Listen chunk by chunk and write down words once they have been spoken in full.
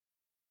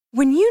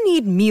When you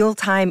need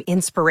mealtime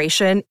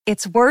inspiration,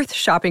 it's worth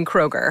shopping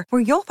Kroger,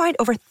 where you'll find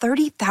over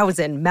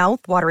 30,000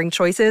 mouth-watering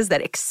choices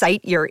that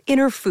excite your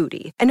inner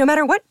foodie. And no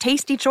matter what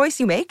tasty choice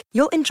you make,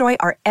 you'll enjoy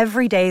our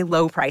everyday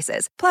low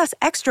prices, plus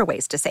extra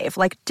ways to save,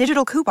 like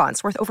digital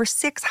coupons worth over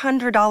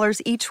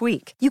 $600 each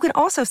week. You can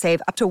also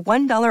save up to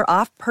 $1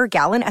 off per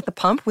gallon at the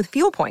pump with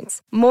fuel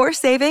points. More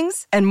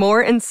savings and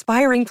more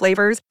inspiring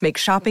flavors make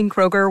shopping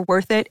Kroger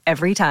worth it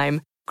every time.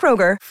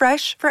 Kroger,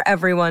 fresh for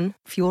everyone.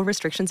 Fuel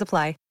restrictions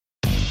apply.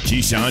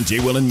 Keyshawn, J.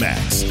 Will, and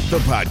Max, the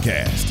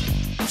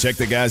podcast. Check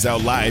the guys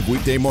out live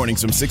weekday mornings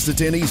from 6 to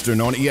 10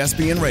 Eastern on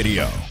ESPN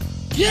Radio.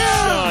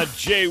 Yeah! Keyshawn,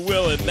 J.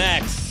 Will, and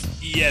Max,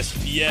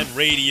 ESPN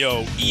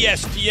Radio.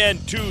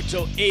 ESPN 2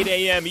 till 8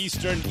 a.m.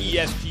 Eastern,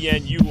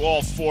 ESPNU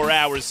all 4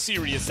 hours,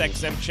 Sirius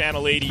XM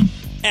Channel 80,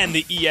 and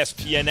the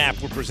ESPN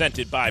app were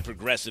presented by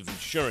Progressive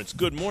Insurance.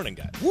 Good morning,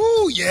 guys.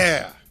 Woo,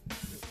 yeah!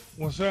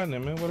 What's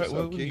happening, man?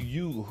 What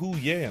you who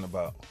yaying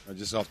about?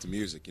 Just off the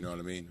music, you know what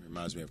I mean?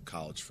 Reminds me of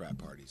college frat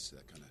parties,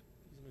 that kind of.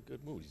 He's in a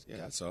good mood. Yeah,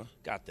 that's all.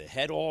 Got the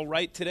head all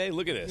right today.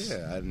 Look at this.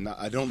 Yeah,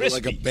 I don't look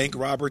like a bank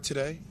robber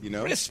today, you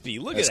know? Crispy,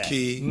 look As at that.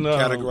 Key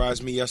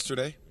categorized me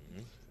yesterday.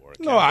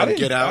 No, I didn't.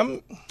 Get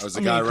Out. I was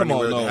the guy running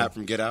with the hat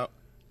from Get Out.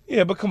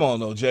 Yeah, but come on,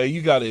 though, Jay.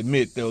 You got to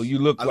admit, though, you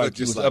look like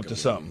you was up to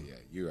something. Yeah,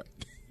 you're right.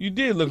 You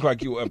did look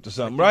like you were up to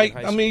something, right?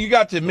 I mean, you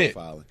got to admit.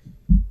 Profiling.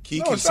 Key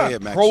No, can it's say not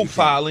it, Max.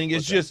 profiling.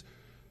 It's just.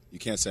 You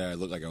can't say I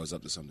look like I was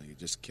up to something. It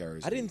just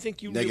carries. I didn't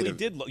think you negative. really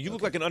did look. You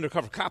look like an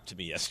undercover cop to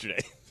me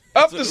yesterday.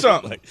 Up to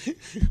something. Like.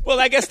 Well,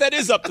 I guess that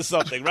is up to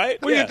something, right?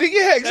 Well, you think,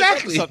 yeah,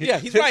 exactly. Yeah,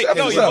 he's right.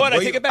 No, you know what? I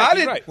take it back.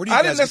 He's right. Where do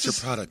you guys get your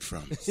product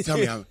from? Tell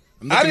me how.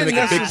 I'm not going to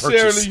make a big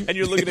purchase. And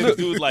you're looking at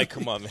the dude like,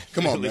 come on, man.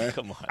 Come on, man.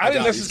 Come on. I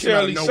didn't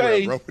necessarily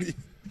say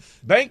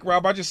bank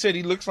robber. I just said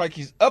he looks like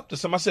he's up to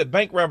something. I said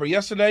bank robber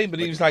yesterday, but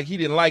he was like he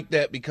didn't like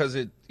that because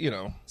it, you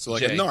know. So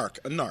like Jay. a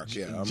narc,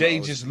 yeah. Jay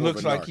just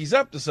looks like he's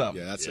up to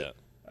something. Yeah, that's it.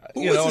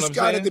 Who is this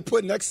guy that they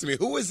put next to me?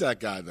 Who is that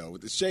guy, though,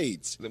 with the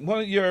shades? One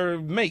of your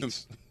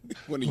mates.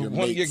 One of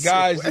your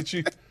guys that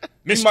you.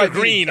 Mr.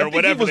 Green or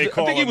whatever they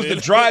call him. I think he was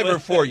the driver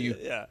for you.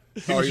 Yeah.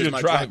 He was your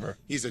driver.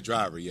 He's a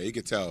driver, yeah. You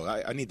could tell.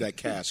 I need that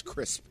cash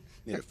crisp.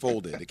 Need it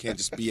folded. It can't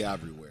just be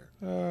everywhere.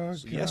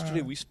 So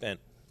yesterday we spent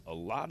a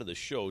lot of the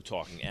show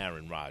talking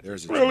Aaron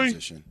Rodgers. There's a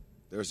transition.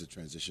 There's a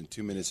transition.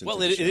 2 minutes into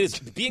Well, it is.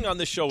 Being on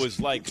the show is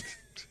like.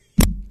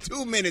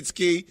 2 minutes,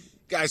 Key.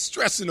 Guy's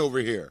stressing over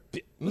here.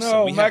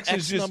 No, Max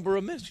is just number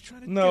of minutes.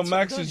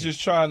 Max is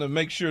just trying to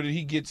make sure that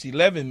he gets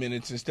 11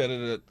 minutes instead of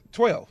the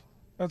 12.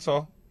 That's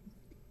all.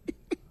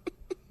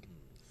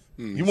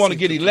 You want to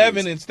get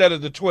 11 instead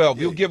of the 12.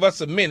 You'll give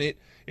us a minute,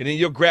 and then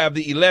you'll grab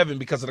the 11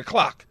 because of the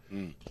clock.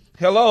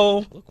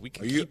 Hello. Look, we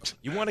can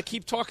you want to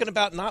keep talking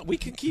about not? We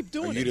can keep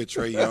doing it. Are you the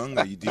Trey Young?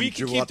 We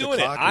can keep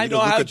doing it. I know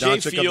how Jay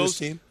feels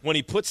when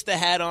he puts the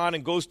hat on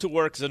and goes to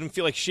work because I didn't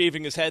feel like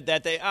shaving his head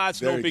that day.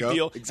 It's no big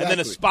deal. Exactly. And then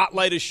a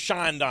spotlight is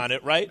shined on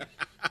it, right?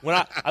 When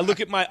I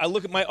look at my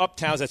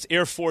Uptowns, that's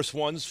Air Force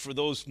Ones for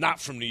those not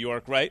from New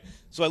York, right?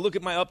 So I look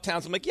at my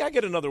Uptowns. I'm like, yeah, I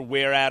get another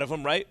wear out of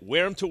them, right?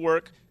 Wear them to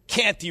work.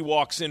 Canty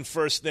walks in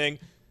first thing.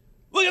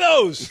 Look at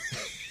those.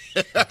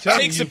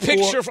 Takes a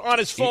picture on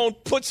his phone,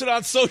 puts it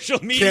on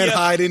social media. Can't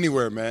hide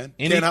anywhere, man.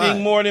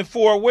 Anything more than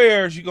 4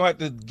 wears, you're going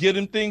to have to get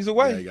them things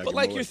away. But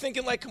like you're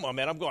thinking, like, come on,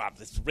 man, I'm going out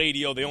this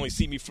radio. They only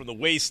see me from the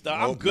waist.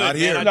 I'm good, not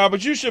here. man. No,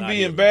 but you should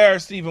be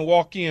embarrassed to even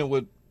walk in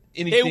with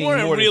anything They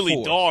weren't more than really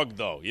 4. dog,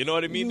 though. You know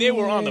what I mean? They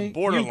were on the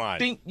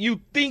borderline.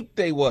 You think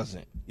they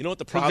wasn't. You know what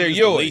the problem is?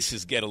 The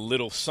laces get a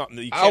little something.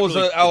 That you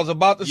can't I was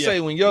about to say,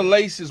 when your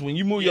laces, when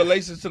you move your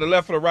laces to the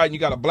left or the right and you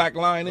got a black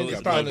line in it,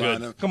 it's time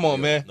to come on,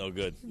 man. No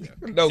good.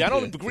 No See, I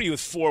don't agree with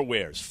 4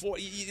 wears.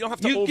 You don't have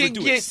to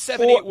overdo it.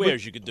 7, 8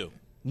 wears you could do.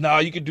 No,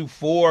 you could do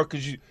 4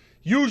 because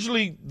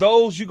usually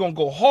those you're going to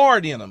go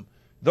hard in them.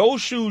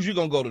 Those shoes, you're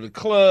going to go to the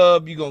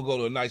club. You're going to go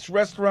to a nice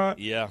restaurant.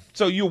 Yeah.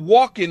 So you're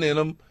walking in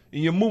them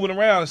and you're moving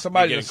around and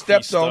somebody just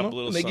stepped on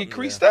them and they get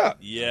creased up.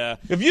 Yeah.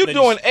 If you're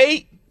doing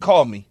 8,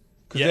 call me.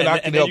 Yeah,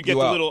 and then you get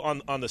the little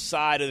on the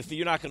side of the thing.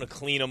 You're not going to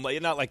clean them. You're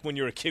not like when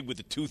you're a kid with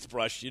a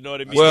toothbrush. You know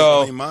what I mean?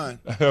 Well, clean mine.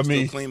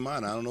 Clean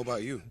mine. I don't know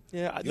about you.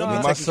 Yeah,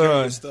 my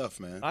son.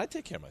 Stuff, man. I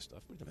take care of my stuff.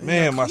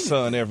 Man, my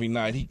son every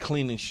night he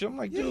cleaning shit. I'm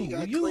like, dude,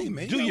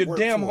 you do your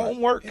damn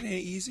homework. It ain't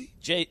easy.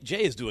 Jay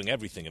is doing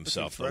everything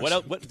himself.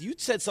 What you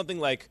said something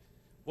like,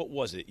 what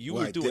was it? You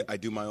were doing. I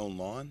do my own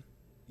lawn.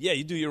 Yeah,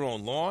 you do your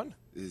own lawn.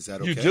 Is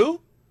that okay? You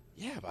do?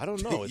 Yeah, but I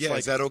don't know. It's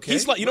is that okay?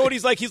 He's like, you know what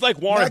he's like? He's like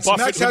Warren Buffett.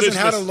 Max hasn't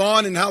had a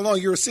lawn in how long?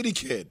 You're a city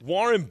kid.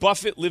 Warren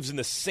Buffett lives in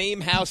the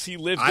same house he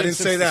lived in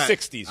since the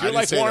 60s. You're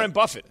like Warren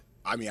Buffett.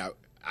 I mean, I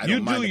you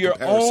don't mind do the your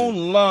comparison.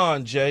 own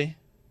lawn, Jay.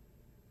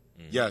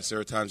 Yes, there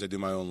are times I do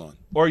my own lawn.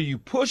 Or are you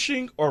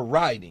pushing or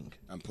riding?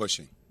 I'm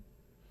pushing.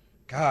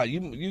 God,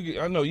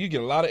 I know you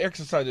get a lot of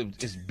exercise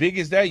as big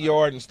as that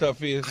yard and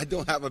stuff is. I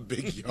don't have a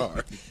big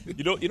yard.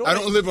 You know I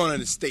don't live on an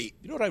estate.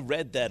 You know what I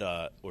read that,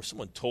 or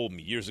someone told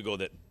me years ago,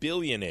 that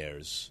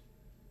billionaires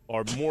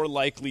are more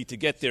likely to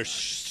get their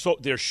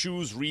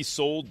shoes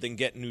resold than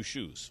get new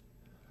shoes.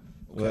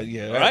 Well,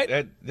 yeah, All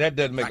right? that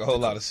doesn't make a whole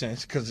lot of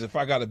sense because if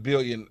I got $1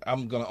 billion,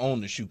 I'm going to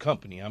own the shoe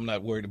company. I'm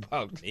not worried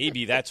about it.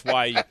 Maybe that's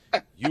why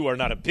you are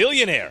not a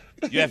billionaire.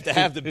 You have to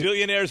have the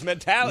billionaire's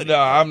mentality. No,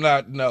 I'm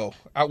not. No,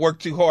 I work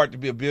too hard to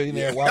be a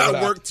billionaire. Why would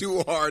I work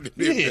too hard to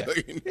be a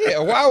billionaire. Yeah,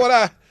 why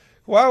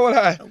would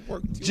I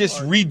just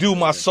redo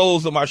my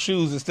soles of my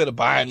shoes instead of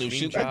buying new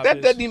shoes?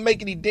 That doesn't even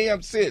make any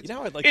damn sense. You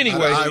know, I'd like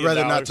anyway, I'd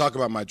rather not talk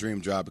about my dream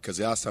job because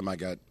the last time I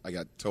got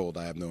told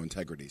I have no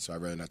integrity, so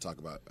I'd rather not talk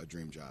about a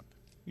dream job.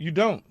 You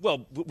don't.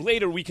 Well,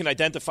 later we can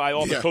identify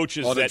all the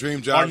coaches all the that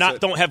dream jobs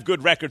don't have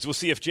good records. We'll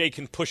see if Jay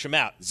can push them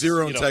out.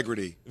 Zero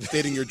integrity.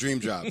 Stating your dream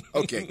job.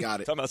 Okay,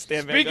 got it. Talking about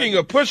Stan Van Speaking Gundy.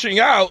 of pushing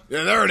out,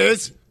 Yeah, there it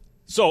is.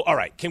 So, all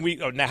right, can we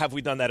now have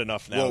we done that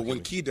enough now? Well,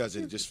 when Key does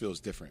it, it just feels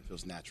different. It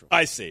feels natural.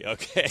 I see.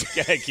 Okay,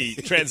 go ahead, Key.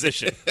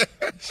 Transition.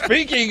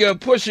 speaking of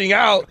pushing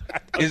out,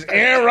 is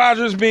Aaron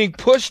Rodgers being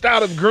pushed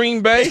out of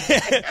Green Bay?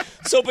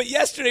 So, but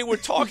yesterday we're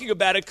talking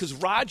about it because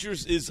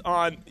Rodgers is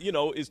on,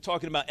 is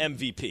talking about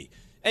MVP.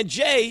 And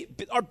Jay,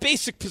 our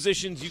basic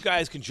positions, you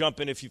guys can jump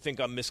in if you think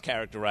I'm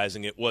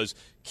mischaracterizing it, was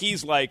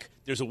Key's like,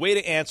 there's a way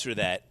to answer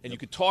that, and you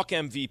could talk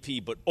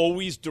MVP, but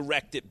always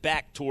direct it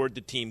back toward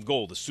the team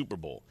goal, the Super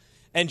Bowl.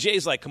 And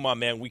Jay's like, come on,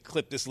 man, we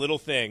clipped this little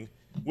thing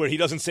where he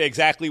doesn't say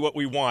exactly what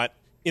we want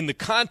in the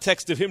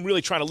context of him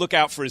really trying to look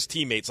out for his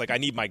teammates, like I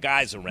need my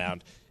guys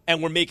around,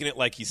 and we're making it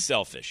like he's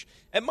selfish.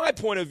 And my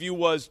point of view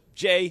was,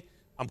 Jay,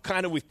 I'm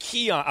kind of with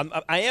Key on.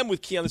 I am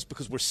with Key on this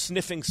because we're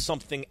sniffing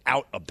something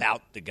out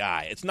about the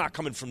guy. It's not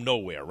coming from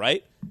nowhere,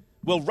 right?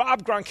 Well,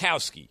 Rob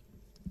Gronkowski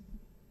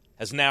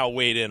has now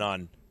weighed in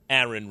on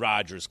Aaron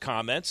Rodgers'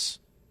 comments.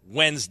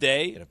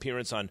 Wednesday, an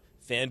appearance on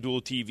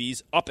FanDuel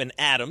TV's Up and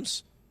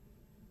Adams.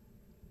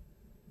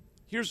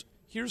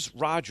 Here's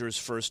Rodgers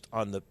first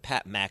on the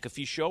Pat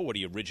McAfee show, what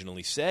he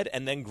originally said,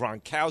 and then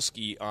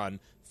Gronkowski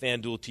on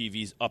FanDuel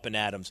TV's Up and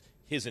Adams,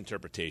 his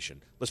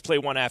interpretation. Let's play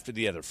one after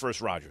the other.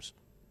 First, Rodgers.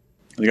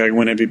 I think I can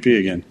win MVP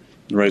again.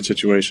 The right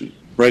situation.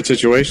 Right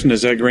situation,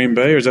 is that Green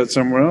Bay or is that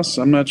somewhere else?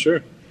 I'm not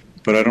sure.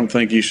 But I don't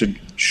think you should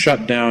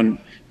shut down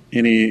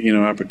any,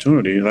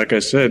 opportunity. Like I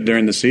said,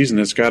 during the season,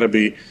 it's got to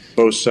be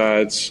both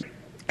sides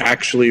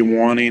actually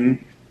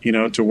wanting,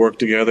 to work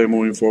together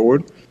moving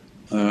forward.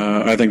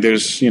 I think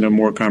there's,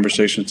 more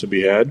conversations to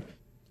be had.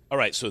 All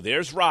right, so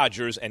there's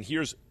Rodgers, and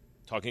here's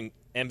talking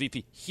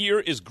MVP. Here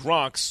is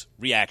Gronk's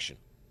reaction.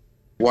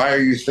 Why are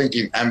you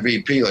thinking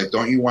MVP? Like,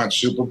 don't you want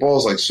Super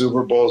Bowls? Like,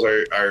 Super Bowls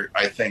are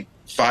I think,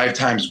 5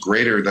 times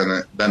greater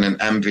than an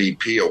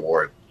MVP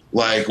award.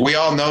 Like, we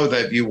all know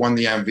that you won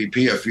the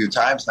MVP a few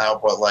times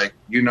now, but,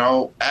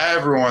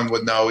 everyone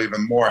would know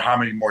even more how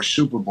many more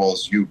Super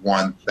Bowls you've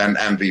won than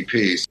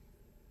MVPs.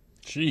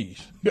 Jeez.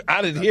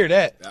 I didn't hear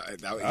that.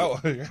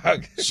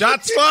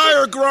 Shots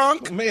fired,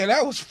 Gronk. Man,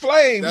 that was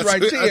flames there.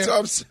 That's what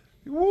I'm saying.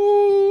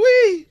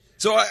 Woo-wee.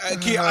 So,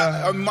 Key,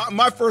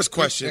 my first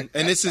question,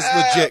 and this is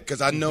legit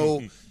because I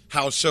know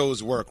how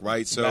shows work,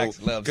 right? So,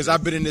 because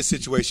I've been in this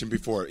situation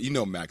before.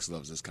 Max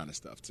loves this kind of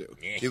stuff too.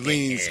 He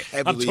leans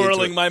heavily. I'm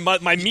twirling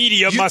my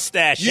media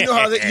mustache. You know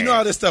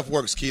how this stuff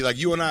works, Key. Like,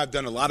 you and I have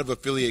done a lot of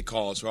affiliate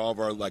calls for all of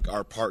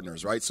our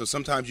partners, right? So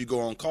sometimes you go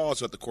on calls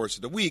throughout the course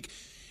of the week,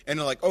 and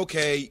they're like,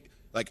 okay,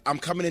 I'm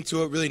coming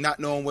into it really not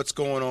knowing what's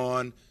going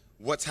on.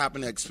 What's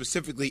happening, like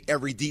specifically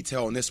every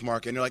detail in this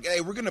market. And they're like,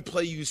 hey, we're going to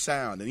play you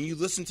sound. And you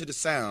listen to the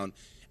sound,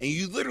 and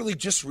you literally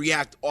just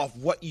react off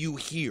what you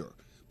hear.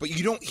 But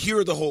you don't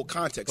hear the whole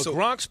context. But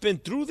Gronk's been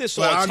through this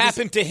all. It's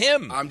happened to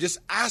him. I'm just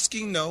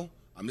asking, do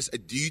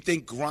you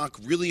think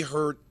Gronk really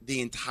heard the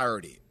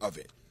entirety of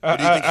it? Or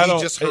do you think he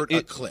just heard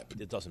a clip?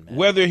 It doesn't matter.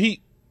 Whether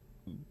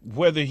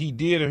he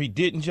did or he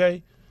didn't,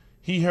 Jay,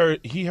 he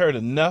heard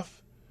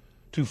enough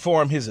to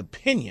form his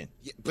opinion.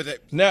 Yeah,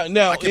 but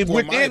now I can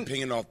form my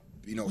opinion off.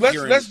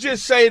 Let's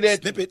just say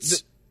that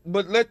snippets.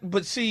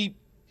 Let's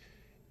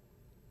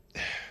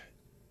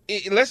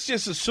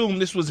just assume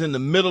this was in the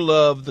middle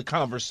of the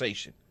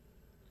conversation.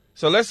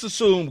 So let's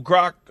assume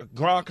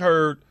Gronk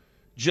heard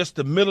just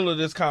the middle of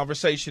this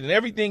conversation, and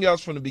everything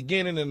else from the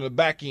beginning and the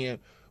back end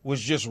was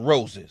just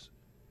roses.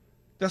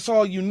 That's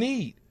all you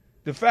need.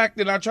 The fact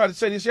that I tried to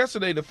say this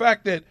yesterday, the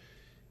fact that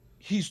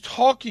he's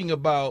talking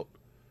about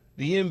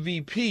the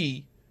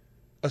MVP,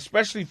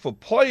 especially for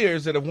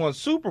players that have won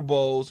Super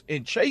Bowls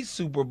and chased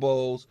Super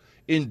Bowls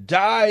and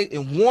died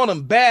and won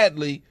them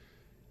badly,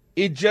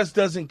 it just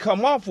doesn't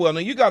come off well. Now,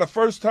 you got a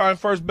first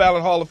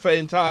ballot Hall of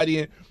Fame tight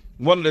end,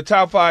 one of the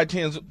top 5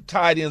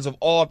 tight ends of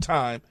all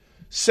time,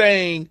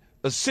 saying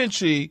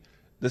essentially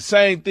the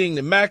same thing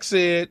that Max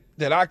said,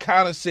 that I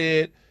kind of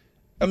said.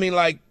 I mean,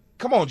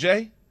 come on,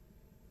 Jay.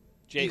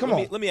 Come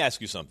on. Let me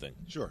ask you something.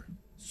 Sure.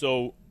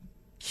 So,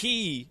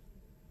 Key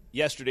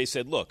yesterday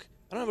said, look,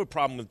 I don't have a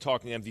problem with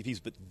talking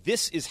MVPs, but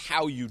this is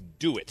how you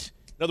do it.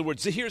 In other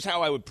words, here's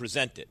how I would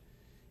present it.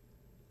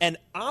 And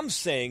I'm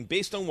saying,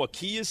 based on what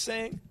Key is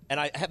saying, and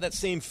I have that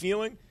same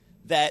feeling,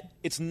 that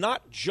it's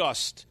not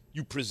just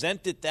you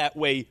present it that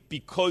way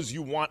because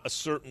you want a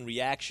certain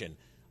reaction.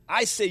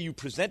 I say you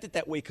present it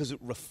that way because it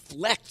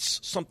reflects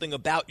something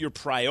about your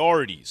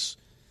priorities.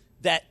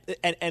 that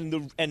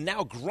and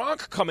now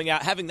Gronk coming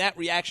out having that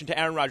reaction to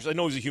Aaron Rodgers. I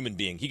know he's a human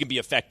being. He can be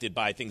affected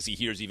by things he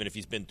hears even if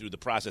he's been through the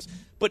process.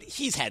 But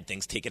he's had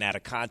things taken out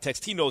of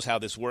context. He knows how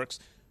this works.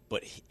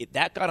 But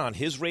that got on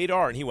his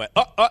radar, and he went,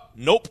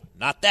 nope,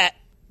 not that.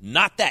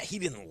 Not that. He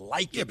didn't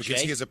like it, because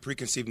Jay. he has a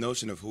preconceived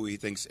notion of who he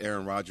thinks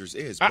Aaron Rodgers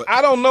is. But,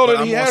 I don't know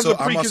that he has a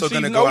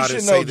preconceived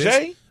notion, though,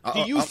 Jay. Do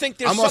you think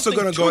there's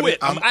something to it?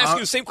 I'm asking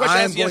you the same question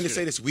I asked yesterday. I'm going to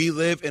say this. We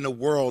live in a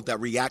world that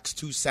reacts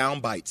to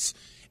sound bites.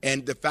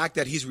 And the fact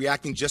that he's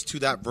reacting just to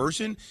that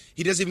version,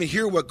 he doesn't even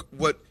hear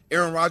what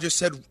Aaron Rodgers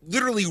said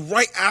literally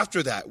right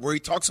after that, where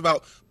he talks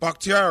about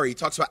Bakhtiari, he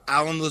talks about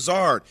Alan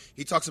Lazard,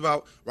 he talks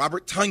about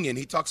Robert Tonyan,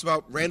 he talks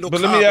about Randall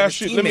Cobb. But let me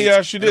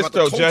ask you this,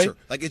 though, Jay.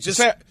 Like, it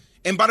just...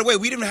 And by the way,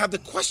 we didn't have the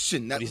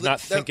question that he's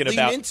not thinking that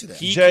about. Into that.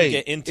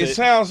 Jay, it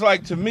sounds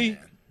like to me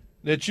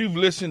that you've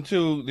listened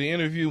to the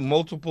interview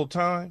multiple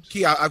times.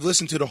 Key, I've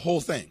listened to the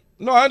whole thing.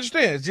 No, I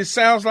understand. It just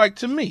sounds like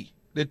to me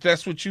that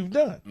that's what you've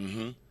done.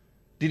 Mm-hmm.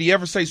 Did he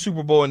ever say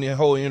Super Bowl in the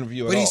whole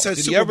interview But at he all? said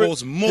Super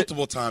Bowls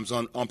multiple times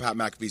on Pat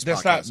McAfee's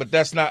podcast.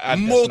 That's not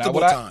multiple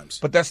times.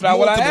 But that's not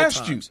what I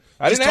asked you.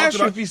 I didn't ask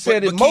you if he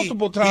said it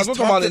multiple times. I'm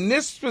talking about in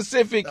this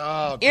specific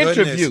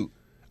interview.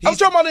 I'm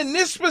talking about in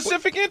this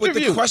specific interview.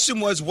 But the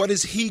question was, what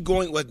is he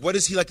going? Like, what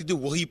does he like to do?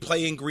 Will he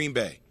play in Green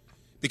Bay?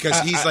 Because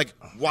he's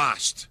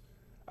washed.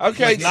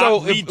 Okay,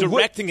 so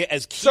redirecting it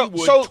as Key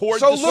would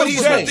towards the Super Bowl.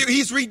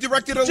 He's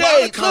redirected a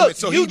lot of comments.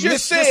 So he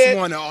missed this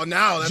one. Oh,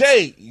 now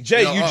Jay, you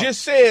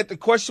just said the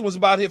question was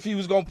about if he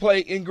was going to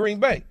play in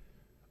Green Bay.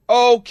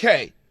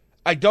 Okay,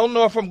 I don't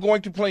know if I'm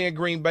going to play in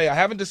Green Bay. I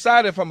haven't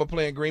decided if I'm going to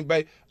play in Green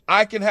Bay.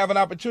 I can have an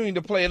opportunity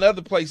to play in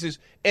other places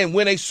and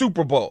win a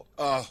Super Bowl.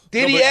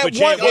 Did he at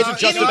one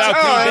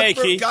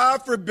time?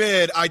 God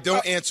forbid I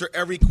don't answer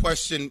every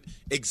question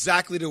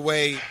exactly the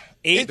way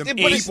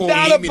it's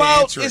not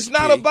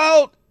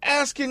about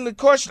asking the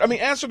question. I mean,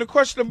 answer the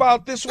question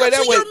about this way,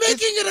 that way. You're making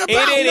it about.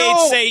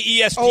 888 say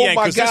ESPN. Oh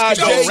my God, this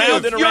can go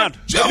round and around.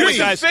 You're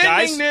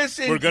defending this.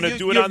 We're going to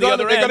do it on the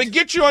other end. They're going to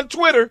get you on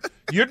Twitter.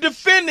 You're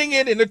defending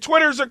it, and the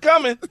Twitters are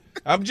coming.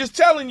 I'm just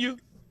telling you.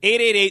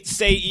 888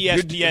 say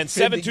ESPN.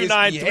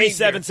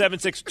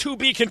 729-3776. To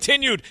be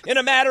continued in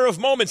a matter of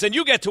moments, and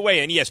you get to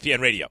weigh in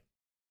ESPN Radio.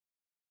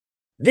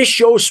 This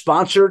show is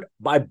sponsored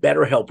by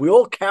BetterHelp. We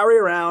all carry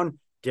around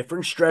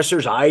different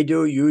stressors. I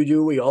do, you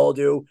do, we all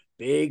do,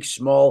 big,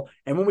 small.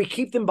 And when we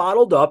keep them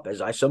bottled up,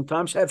 as I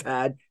sometimes have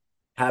had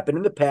happen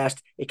in the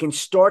past, it can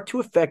start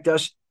to affect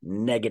us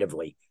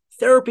negatively.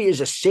 Therapy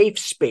is a safe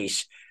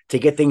space to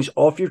get things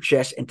off your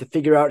chest and to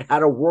figure out how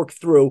to work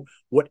through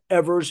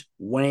whatever's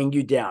weighing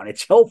you down.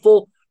 It's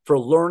helpful for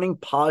learning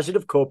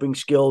positive coping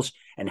skills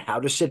and how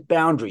to set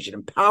boundaries. It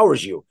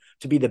empowers you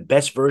to be the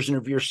best version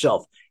of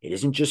yourself. It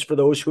isn't just for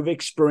those who have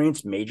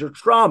experienced major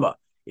trauma.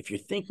 If you're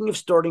thinking of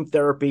starting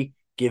therapy,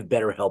 give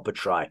BetterHelp a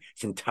try.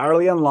 It's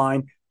entirely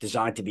online,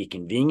 designed to be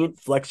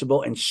convenient,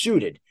 flexible, and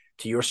suited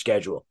to your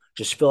schedule.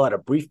 Just fill out a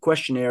brief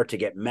questionnaire to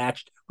get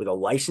matched with a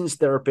licensed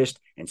therapist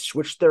and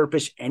switch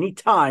therapists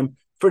anytime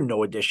for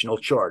no additional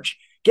charge.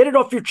 Get it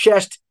off your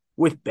chest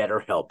with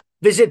BetterHelp.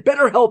 Visit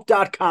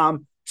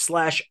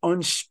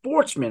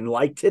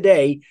BetterHelp.com/unsportsmanlike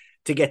today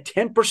to get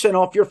 10%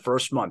 off your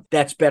first month.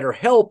 That's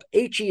BetterHelp,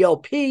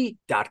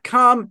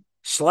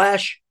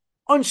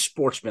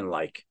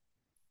 HELP.com/unsportsmanlike.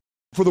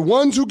 For the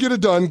ones who get it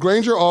done,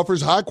 Grainger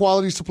offers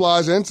high-quality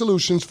supplies and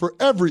solutions for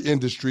every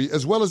industry,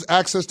 as well as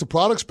access to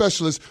product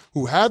specialists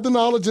who have the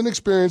knowledge and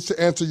experience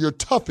to answer your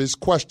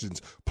toughest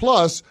questions.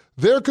 Plus,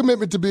 their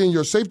commitment to being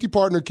your safety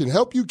partner can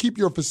help you keep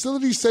your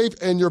facility safe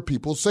and your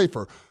people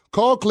safer.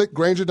 Call, click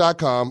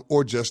Grainger.com,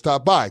 or just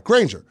stop by.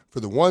 Grainger, for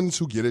the ones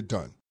who get it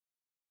done.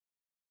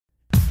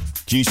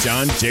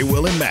 Keyshawn, J.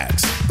 Will, and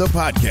Max, the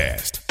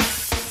podcast.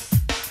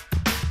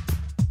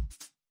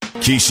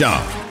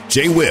 Keyshawn,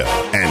 J. Will,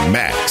 and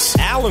Max.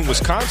 Allen,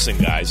 Wisconsin,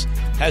 guys,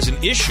 has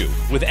an issue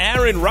with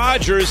Aaron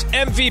Rodgers'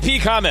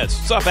 MVP comments.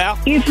 What's up, Al?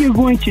 If you're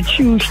going to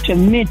choose to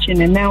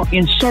mention and now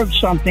insert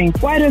something,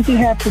 why does it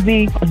have to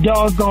be a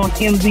doggone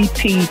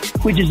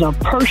MVP, which is a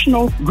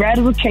personal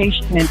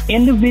gratification, an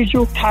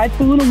individual type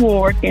of an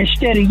award,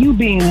 instead of you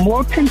being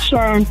more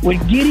concerned with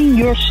getting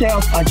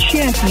yourself a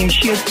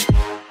championship?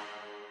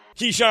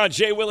 Keyshawn,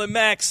 J. Will, and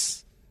Max.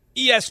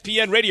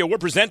 ESPN Radio. We're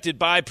presented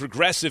by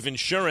Progressive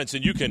Insurance,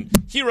 and you can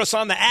hear us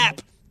on the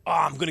app. Oh,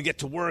 I'm going to get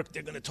to work.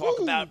 They're going to talk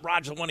about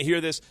Rodgers. I want to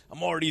hear this.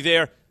 I'm already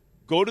there.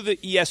 Go to the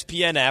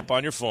ESPN app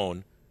on your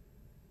phone.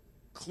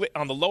 Click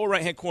on the lower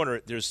right-hand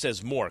corner. There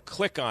says more.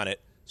 Click on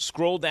it.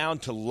 Scroll down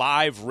to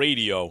live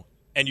radio,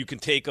 and you can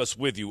take us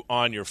with you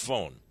on your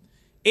phone.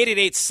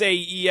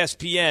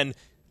 888-SAY-ESPN.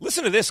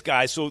 Listen to this,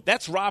 guys. So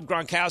that's Rob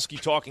Gronkowski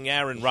talking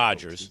Aaron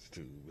Rodgers.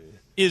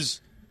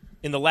 Is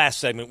in the last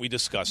segment we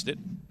discussed it.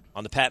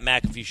 On the Pat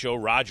McAfee show,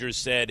 Rodgers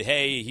said,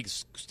 hey,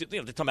 he's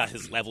they're talking about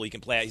his level he can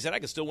play at. He said, I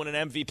can still win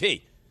an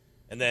MVP.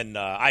 And then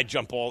I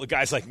jump all the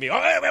guys like me,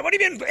 what do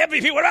you mean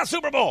MVP? What about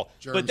Super Bowl?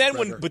 But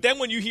then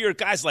when you hear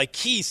guys like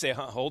Key say,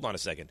 hold on a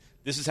second,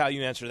 this is how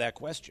you answer that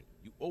question.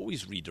 You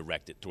always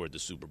redirect it toward the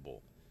Super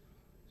Bowl.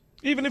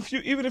 Even if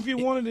you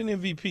wanted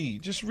an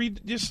MVP, just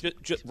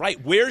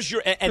right. Where's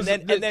your and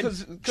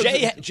then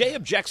Jay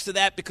objects to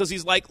that because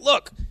he's like,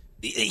 look,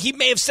 he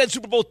may have said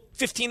Super Bowl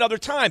 15 other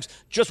times.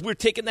 Just we're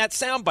taking that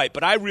soundbite,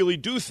 but I really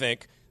do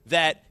think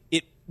that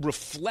it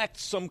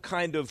reflects some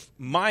kind of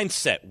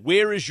mindset.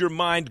 Where is your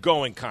mind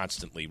going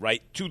constantly?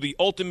 Right to the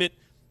ultimate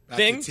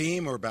thing. Back to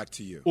team or back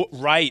to you?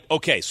 Right.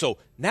 Okay. So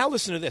now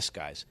listen to this,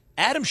 guys.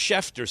 Adam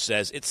Schefter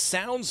says it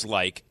sounds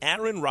like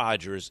Aaron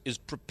Rodgers is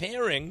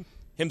preparing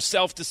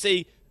himself to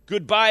say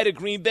goodbye to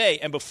Green Bay.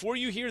 And before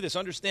you hear this,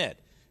 understand,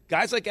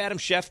 guys like Adam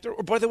Schefter,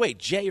 or by the way,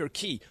 Jay or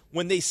Key,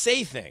 when they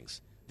say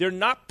things, they're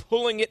not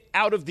pulling it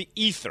out of the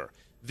ether.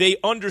 They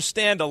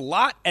understand a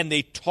lot, and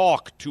they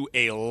talk to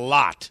a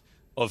lot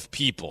of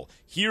people.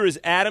 Here is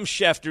Adam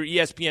Schefter,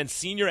 ESPN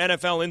senior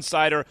NFL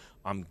insider,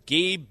 on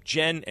Gabe,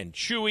 Jen, and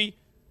Chewy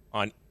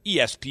on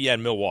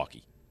ESPN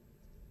Milwaukee.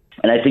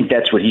 And I think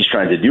that's what he's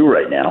trying to do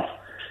right now,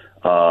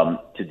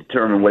 to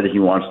determine whether he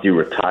wants to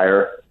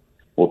retire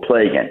or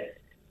play again.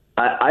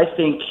 I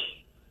think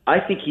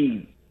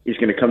he is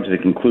going to come to the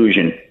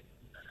conclusion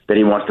that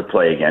he wants to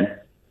play again.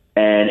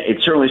 And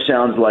it certainly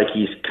sounds like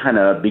he's kind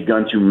of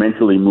begun to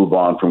mentally move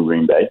on from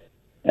Green Bay.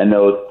 And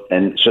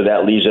so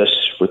that leaves us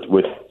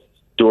with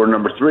door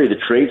number 3, the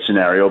trade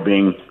scenario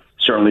being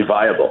certainly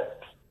viable.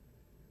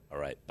 All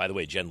right. By the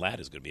way, Jen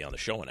Ladd is going to be on the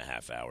show in a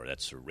half hour.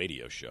 That's her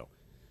radio show.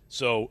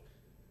 So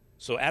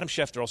Adam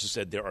Schefter also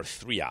said there are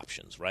 3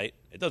 options, right?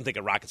 It doesn't take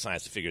a rocket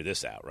science to figure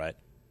this out, right?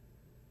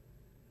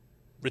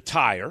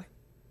 Retire,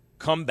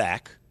 come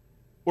back,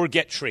 or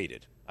get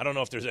traded. I don't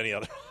know if there's any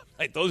other.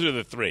 Right? Those are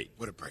the 3.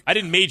 What a break. I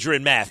didn't major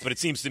in math, but it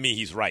seems to me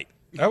he's right.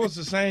 That was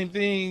the same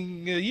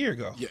thing a year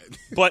ago. Yeah.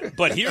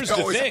 But here's the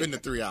always thing. Been the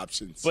 3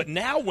 options. But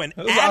now when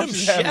Those Adam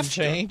options haven't Schefter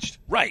changed.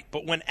 Right,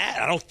 but when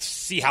I don't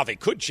see how they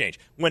could change.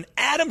 When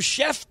Adam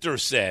Schefter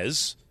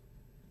says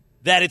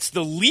that it's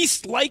the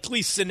least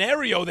likely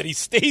scenario that he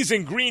stays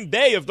in Green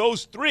Bay of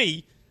those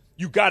 3,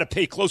 you got to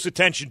pay close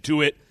attention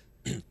to it.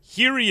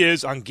 Here he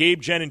is on Gabe,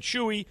 Jen, and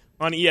Chewy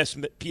on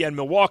ESPN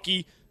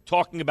Milwaukee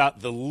talking about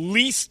the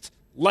least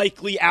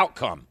likely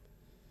outcome.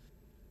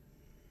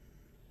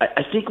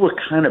 I think we're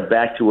kind of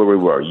back to where we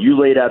were. You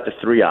laid out the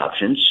 3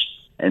 options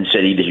and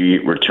said either he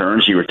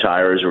returns, he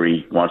retires, or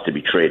he wants to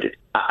be traded.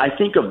 I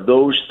think of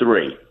those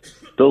 3,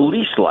 the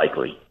least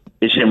likely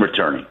is him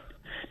returning.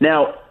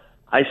 Now,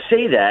 I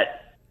say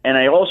that, and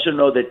I also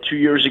know that 2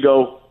 years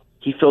ago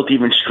he felt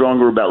even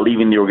stronger about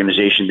leaving the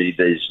organization than he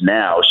does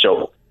now.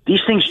 So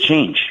these things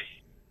change.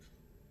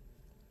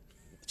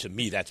 To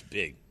me, that's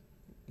big.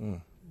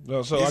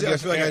 Well, so I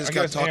feel like I just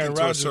got talking Aaron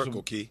to a Rodgers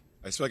circle, Key.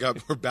 I feel like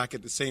we're back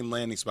at the same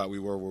landing spot we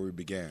were where we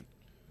began.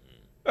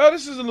 Oh,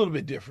 this is a little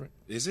bit different.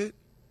 Is it?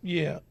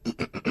 Yeah.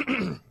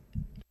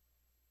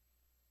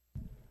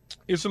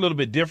 It's a little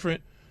bit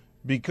different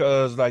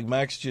because, like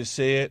Max just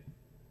said,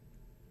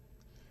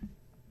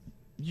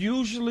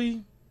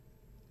 usually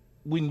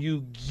when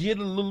you get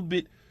a little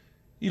bit,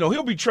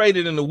 he'll be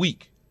traded in a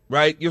week,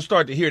 right? You'll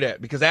start to hear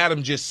that because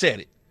Adam just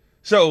said it.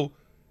 So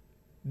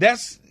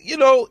that's,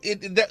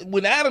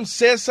 when Adam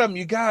says something,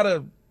 you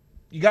gotta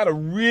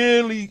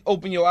really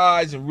open your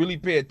eyes and really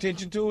pay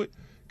attention to it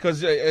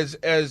because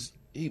as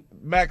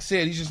Max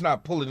said, he's just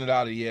not pulling it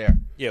out of the air.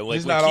 Yeah,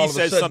 like when he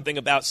says something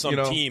about some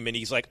team and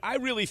he's like, I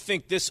really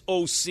think this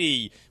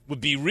OC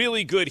would be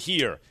really good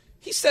here.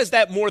 He says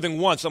that more than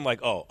once. I'm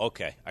like, oh,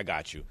 okay, I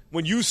got you.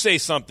 When you say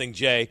something,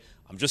 Jay,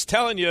 I'm just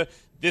telling you,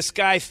 this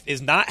guy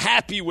is not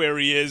happy where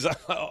he is.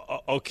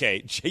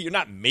 Okay, Jay, you're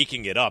not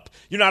making it up.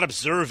 You're not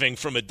observing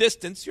from a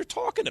distance. You're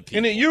talking to people.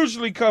 And it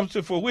usually comes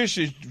to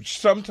fruition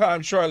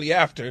sometime shortly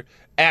after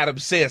Adam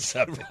says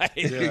something. Right,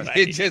 yeah.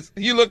 It just,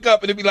 you look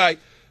up and it'd be like,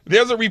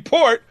 there's a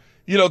report,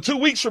 2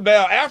 weeks from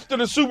now after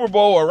the Super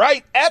Bowl or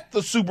right at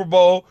the Super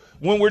Bowl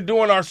when we're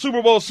doing our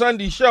Super Bowl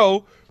Sunday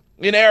show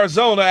in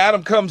Arizona,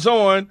 Adam comes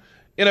on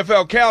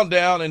NFL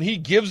Countdown and he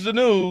gives the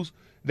news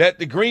that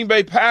the Green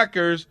Bay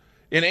Packers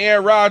and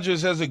Aaron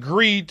Rodgers has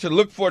agreed to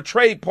look for a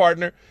trade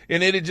partner,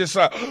 and then it just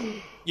like,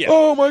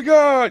 oh my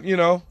God,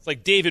 It's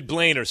like David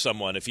Blaine or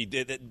someone. If he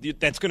did,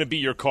 that's going to be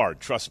your card.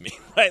 Trust me.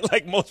 Right?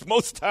 Like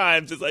most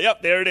times, it's like,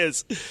 yep, there it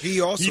is. He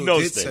also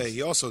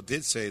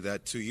did say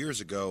that 2 years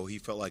ago he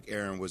felt like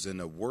Aaron was in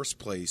a worse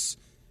place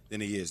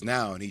than he is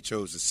now, and he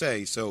chose to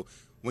say. So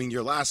when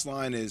your last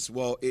line is,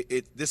 well,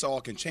 this all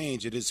can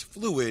change. It is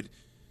fluid.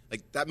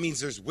 Like, that means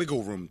there's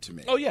wiggle room to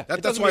me. Oh, yeah.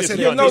 That's why I said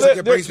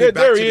it brings me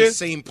back to the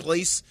same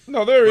place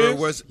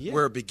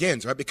where it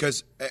begins, right?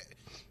 Because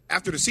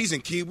after the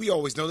season, Key, we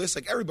always know this.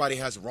 Like, everybody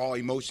has raw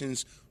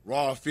emotions,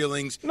 raw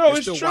feelings.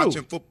 You're still true.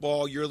 Watching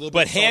football. You're a little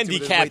but bit salty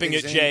handicapping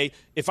with the way it, things Jay,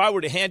 if I were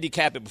to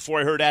handicap it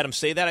before I heard Adam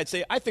say that, I'd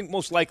say I think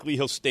most likely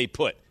he'll stay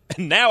put.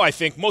 And now I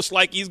think most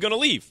likely he's going to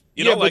leave.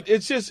 But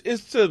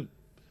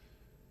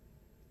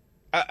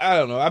I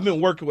don't know. I've been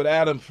working with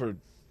Adam for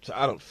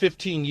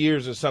 15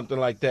 years or something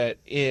like that.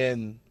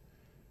 And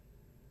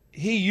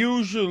he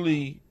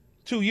usually,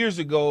 2 years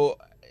ago,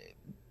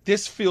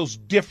 this feels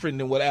different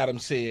than what Adam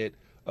said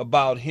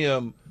about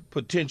him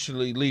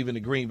potentially leaving the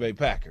Green Bay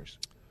Packers.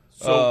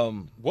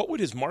 So what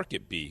would his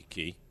market be,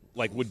 Key?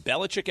 Like, would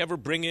Belichick ever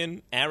bring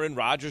in Aaron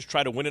Rodgers,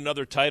 try to win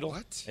another title,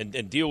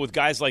 and deal with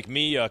guys like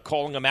me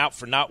calling him out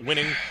for not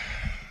winning?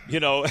 I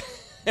don't know.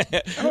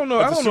 I don't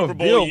know Super if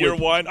Bowl Bill year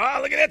would, one. Oh,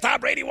 look at that!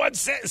 Tom Brady won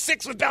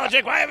 6 with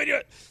Belichick. Why haven't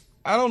you?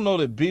 I don't know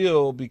that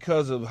Bill,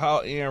 because of how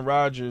Aaron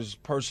Rodgers'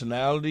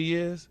 personality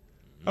is,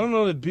 I don't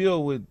know that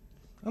Bill would.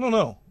 I don't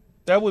know.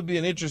 That would be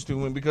an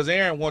interesting one because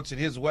Aaron wants it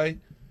his way,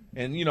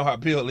 and you know how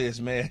Bill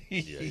is, man.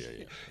 He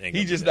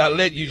just not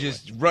let you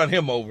just run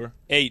him over.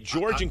 Hey,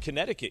 George in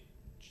Connecticut.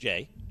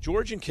 Jay,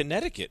 George in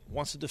Connecticut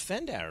wants to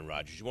defend Aaron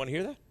Rodgers. You want to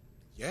hear that?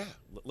 Yeah.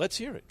 Let's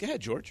hear it. Go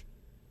ahead, George.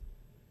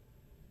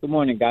 Good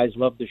morning, guys.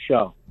 Love the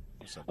show.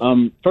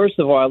 First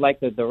of all, I'd like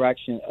to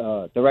direct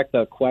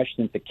a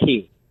question to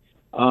Key.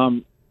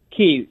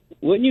 Key,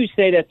 wouldn't you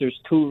say that there's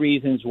 2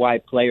 reasons why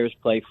players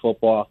play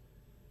football?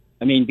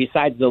 I mean,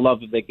 besides the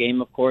love of the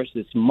game, of course,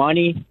 it's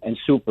money and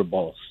Super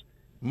Bowls.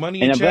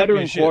 Money and and a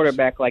veteran championships.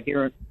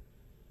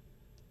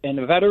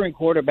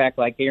 quarterback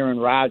like Aaron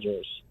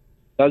Rodgers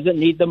doesn't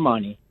need the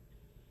money,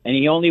 and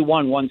he only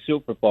won 1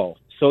 Super Bowl.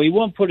 So he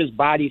won't put his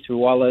body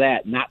through all of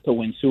that not to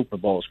win Super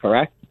Bowls,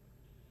 correct?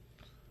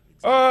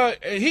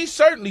 He's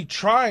certainly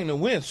trying to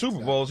win Super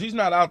Bowls. He's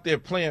not out there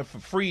playing for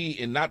free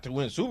and not to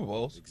win Super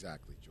Bowls.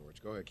 Exactly,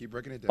 George. Go ahead. Keep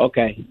breaking it down.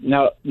 Okay.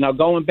 Now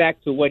going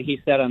back to what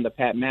he said on the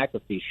Pat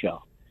McAfee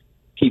show,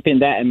 keeping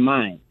that in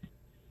mind,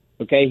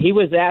 okay, he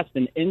was asked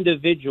an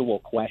individual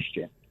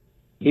question.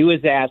 He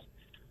was asked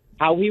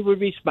how he would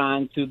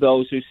respond to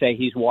those who say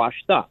he's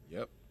washed up.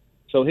 Yep.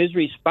 So his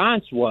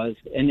response was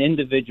an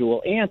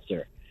individual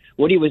answer.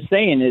 What he was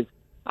saying is,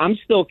 I'm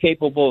still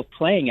capable of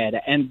playing at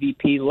an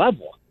MVP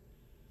level.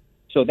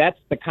 So that's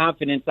the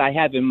confidence I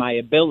have in my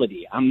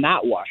ability. I'm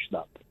not washed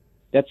up.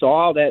 That's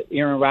all that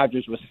Aaron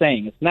Rodgers was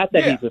saying. It's not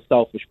that he's a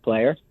selfish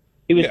player.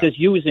 He was just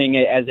using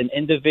it as an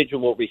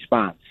individual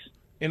response.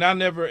 And I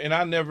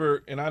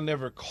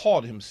never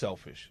called him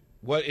selfish.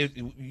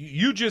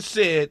 You just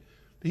said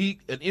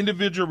an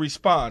individual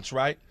response,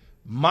 right?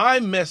 My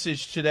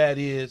message to that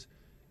is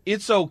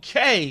it's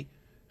okay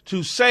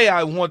to say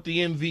I want the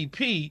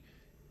MVP,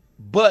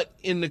 but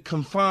in the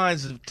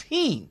confines of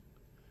team.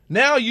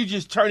 Now you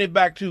just turn it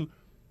back to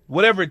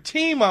whatever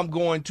team I'm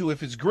going to.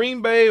 If it's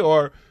Green Bay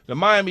or the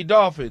Miami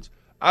Dolphins,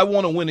 I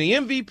want to win the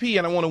MVP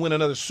and I want to win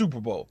another Super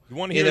Bowl. You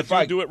want to hear if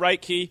I do it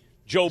right, Key?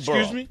 Joe Burrow.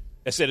 Excuse me?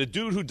 I said a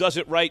dude who does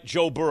it right,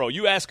 Joe Burrow.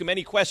 You ask him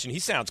any question, he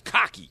sounds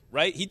cocky,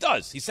 right? He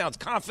does. He sounds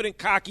confident,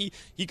 cocky.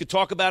 He could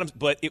talk about him,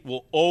 but it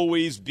will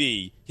always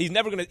be. He's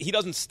never going to – he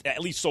doesn't,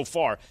 at least so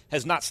far,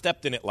 has not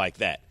stepped in it like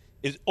that.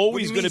 It's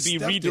always going to be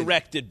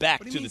redirected back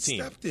to the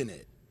team. Stepped in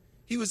it?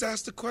 He was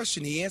asked a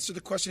question. He answered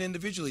the question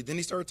individually. Then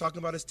he started talking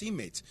about his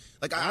teammates.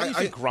 Like, Why do you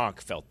think Gronk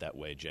felt that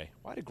way, Jay?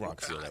 Why did Gronk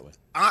feel that way?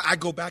 I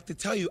go back to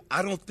tell you,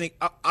 I don't think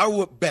 – I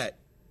would bet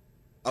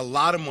a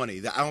lot of money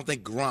that I don't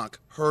think Gronk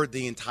heard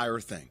the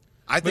entire thing.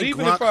 I think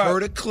Gronk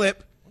heard a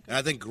clip, and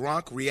I think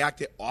Gronk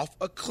reacted off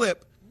a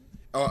clip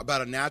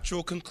about a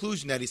natural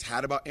conclusion that he's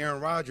had about Aaron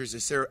Rodgers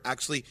instead of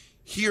actually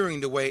hearing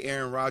the way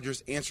Aaron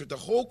Rodgers answered the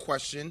whole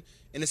question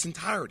in its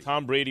entirety.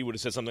 Tom Brady would have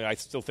said something, I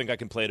still think I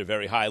can play at a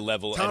very high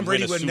level. Tom and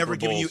Brady win a would Super never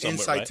give Bowl you somewhere,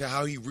 insight right? to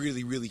how he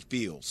really, really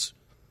feels.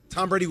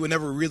 Tom Brady would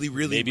never really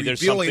maybe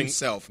reveal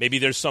himself. Maybe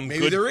there's some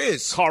maybe good there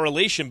is.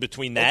 correlation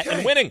between that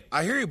and winning.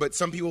 I hear you, but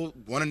some people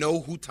want to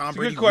know who Tom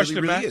Brady question,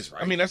 really Max. is,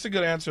 right? I mean, that's a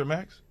good answer,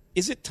 Max.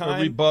 Is it time?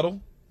 A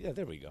rebuttal? Yeah,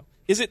 there we go.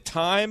 Is it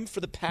time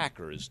for the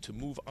Packers to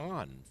move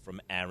on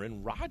from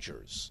Aaron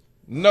Rodgers?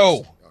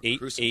 No.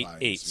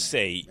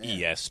 888-SAY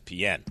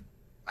ESPN.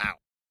 Wow.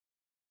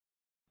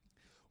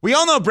 We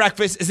all know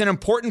breakfast is an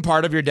important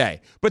part of your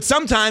day, but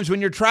sometimes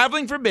when you're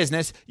traveling for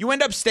business, you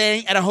end up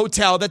staying at a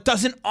hotel that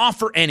doesn't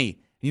offer any.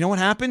 You know what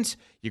happens?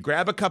 You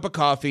grab a cup of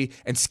coffee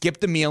and skip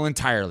the meal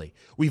entirely.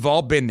 We've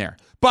all been there.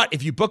 But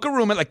if you book a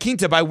room at La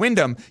Quinta by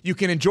Wyndham, you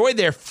can enjoy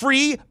their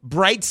free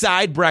Bright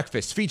Side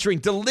breakfast featuring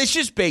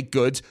delicious baked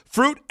goods,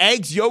 fruit,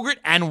 eggs, yogurt,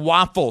 and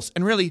waffles.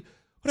 And really,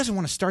 who doesn't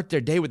want to start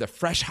their day with a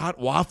fresh, hot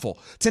waffle?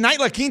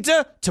 Tonight, La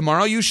Quinta,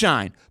 tomorrow you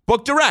shine.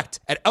 Book direct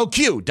at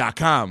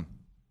LQ.com.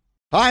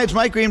 Hi, it's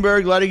Mike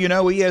Greenberg letting you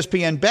know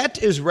ESPN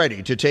Bet is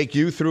ready to take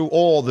you through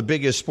all the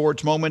biggest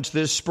sports moments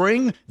this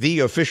spring. The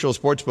official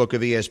sportsbook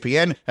of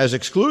ESPN has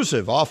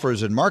exclusive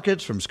offers and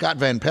markets from Scott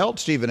Van Pelt,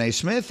 Stephen A.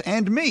 Smith,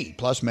 and me,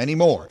 plus many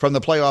more. From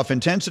the playoff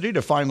intensity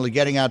to finally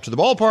getting out to the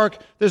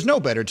ballpark, there's no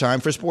better time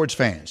for sports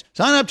fans.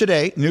 Sign up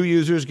today. New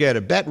users get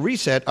a bet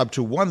reset up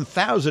to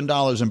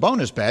 $1,000 in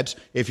bonus bets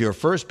if your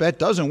first bet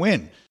doesn't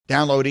win.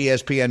 Download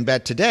ESPN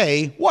Bet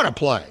today. What a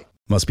play.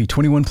 Must be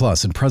 21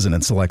 plus and present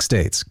in select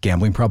states.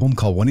 Gambling problem?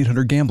 Call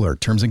 1-800-GAMBLER.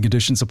 Terms and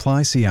conditions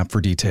apply. See app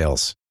for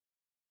details.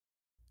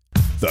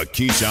 The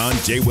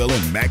Keyshawn, J. Will,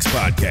 and Max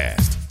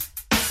podcast.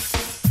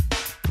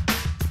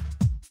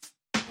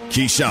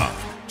 Keyshawn,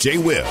 J.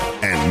 Will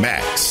and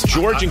Max.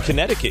 George in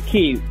Connecticut.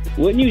 Key,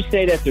 wouldn't you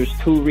say that there's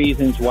two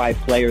reasons why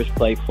players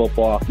play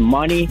football?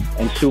 Money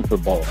and Super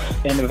Bowls.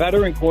 And a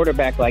veteran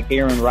quarterback like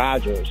Aaron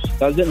Rodgers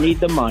doesn't need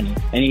the money,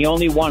 and he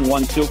only won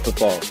one Super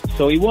Bowl.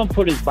 So he won't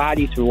put his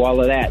body through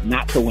all of that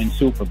not to win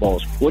Super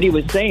Bowls. What he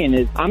was saying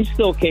is, I'm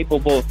still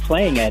capable of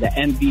playing at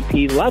an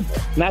MVP level.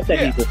 Not that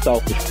he's a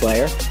selfish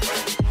player.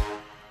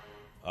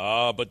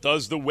 But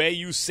does the way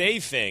you say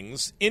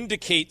things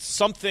indicate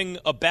something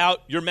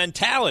about your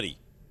mentality?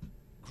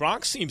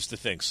 Gronk seems to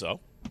think so.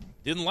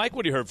 Didn't like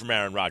what he heard from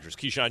Aaron Rodgers.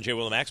 Keyshawn, J.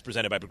 Will, and Max,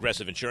 presented by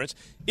Progressive Insurance.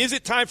 Is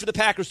it time for the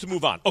Packers to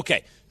move on?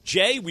 Okay,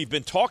 Jay, we've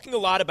been talking a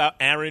lot about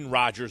Aaron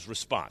Rodgers'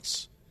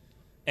 response.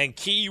 And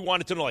Key, you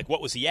wanted to know, like,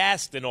 what was he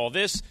asked and all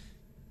this.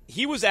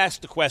 He was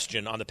asked a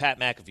question on the Pat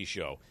McAfee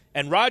show,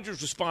 and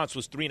Rodgers' response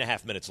was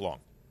 3.5 minutes long,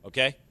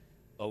 okay?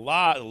 A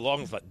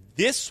long.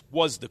 This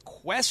was the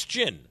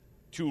question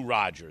to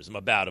Rodgers. I'm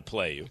about to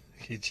play you.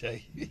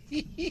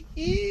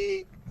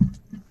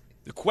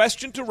 The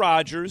question to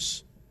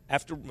Rodgers,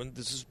 after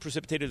this is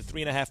precipitated a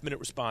 3.5-minute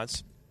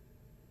response,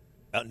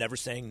 about never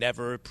saying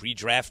never,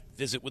 pre-draft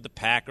visit with the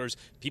Packers,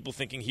 people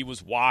thinking he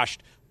was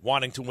washed,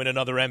 wanting to win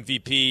another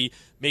MVP,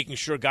 making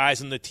sure guys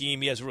in the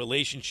team he has a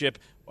relationship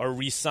are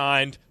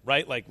re-signed,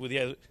 right? Like with the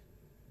other.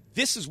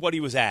 This is what he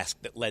was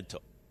asked that led to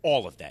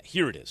all of that.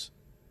 Here it is.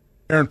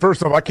 Aaron,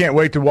 first off, I can't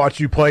wait to watch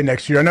you play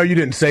next year. I know you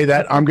didn't say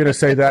that. I'm going to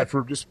say that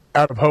for just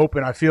out of hope,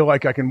 and I feel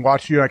like I can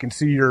watch you. I can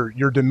see your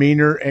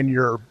demeanor and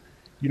your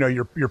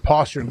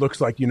posture.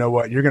 Looks like, you know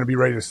what, you're going to be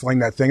ready to sling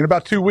that thing. In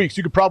about 2 weeks,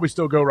 you could probably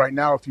still go right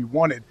now if you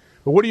wanted.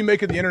 But what do you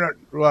make of the internet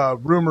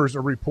rumors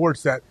or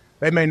reports that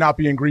they may not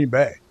be in Green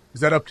Bay? Is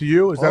that up to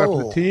you? Is that up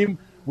to the team?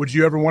 Would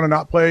you ever want to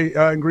not play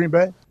in Green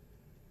Bay?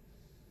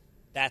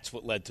 That's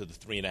what led to the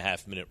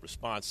 3.5-minute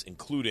response,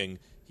 including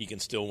he can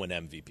still win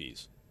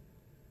MVPs.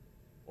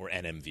 Or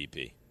an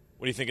MVP.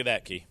 What do you think of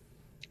that, Key?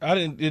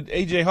 Did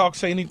A.J. Hawk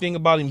say anything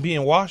about him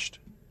being washed?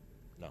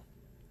 No.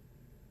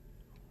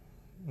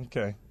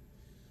 Okay.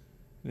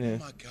 Yeah.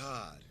 Oh my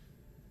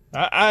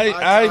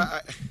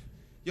God.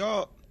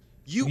 Y'all.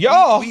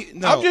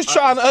 I'm just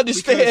trying to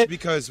understand.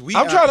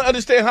 I'm trying to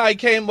understand how he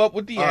came up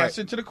with the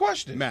answer to the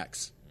question.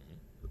 Max,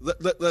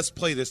 let's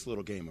play this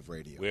little game of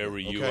radio. Where were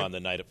you on the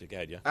night of the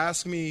guide? Yeah.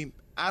 Ask me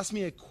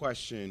a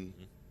question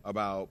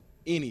about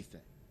anything.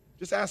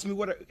 Just ask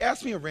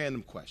me a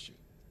random question.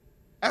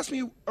 Ask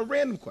me a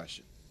random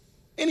question.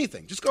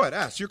 Anything. Just go ahead.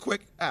 Ask. You're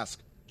quick. Ask.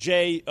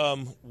 Jay,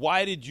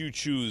 why did you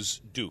choose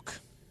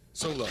Duke?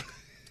 So look,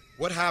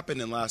 what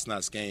happened in last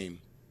night's game?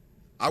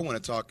 I want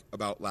to talk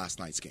about last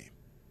night's game.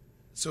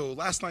 So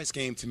last night's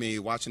game, to me,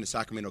 watching the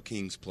Sacramento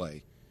Kings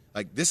play,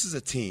 like, this is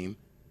a team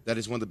that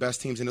is one of the best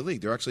teams in the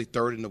league. They're actually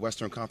third in the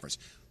Western Conference.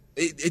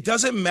 It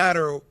doesn't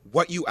matter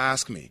what you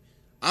ask me.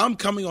 I'm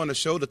coming on the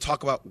show to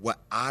talk about what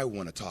I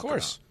want to talk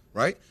about.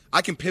 Right?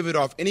 I can pivot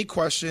off any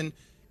question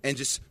and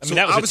just. I mean,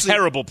 that was a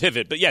terrible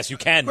pivot, but yes, you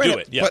can do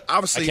it. Yeah. But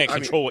obviously, I can't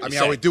control what you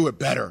say. I would do it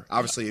better,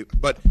 obviously.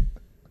 But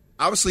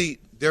obviously,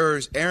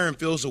 Aaron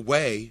feels a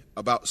way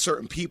about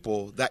certain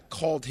people that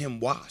called him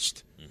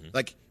washed. Mm-hmm.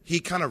 Like,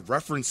 he kind of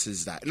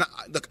references that. And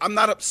look, I'm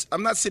not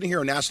sitting here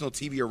on national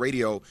TV or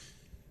radio,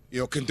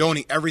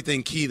 condoning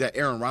everything Key that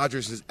Aaron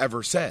Rodgers has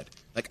ever said.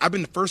 Like, I've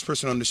been the first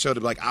person on the show to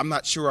be like, I'm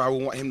not sure I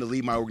would want him to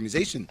lead my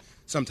organization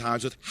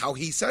sometimes with how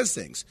he says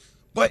things.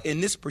 But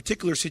in this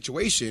particular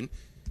situation,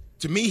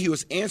 to me, he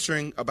was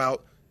answering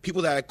about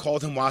people that had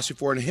called him washed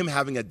before and him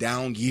having a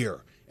down year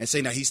and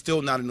saying that he's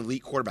still not an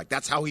elite quarterback.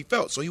 That's how he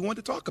felt. So he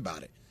wanted to talk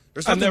about it.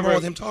 There's nothing wrong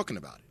with him talking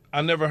about it.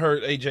 I never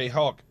heard A.J.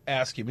 Hawk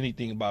ask him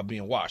anything about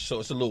being washed. So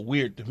it's a little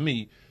weird to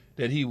me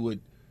that he would.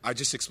 I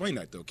just explained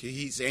that, though.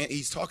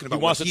 He's talking about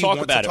he wants to talk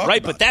about it,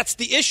 right? But that's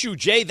the issue,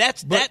 Jay.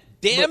 That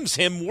damns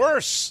him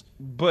worse.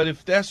 But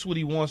if that's what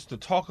he wants to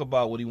talk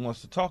about,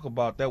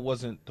 that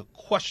wasn't the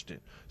question.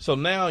 So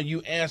now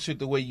you answer it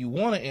the way you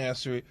want to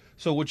answer it.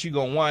 So what you're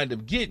going to wind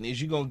up getting is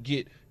you're going to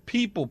get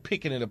people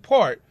picking it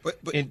apart.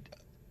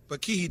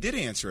 But Key, he did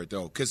answer it,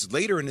 though, because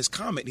later in his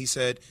comment he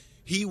said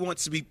he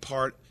wants to be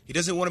he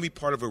doesn't want to be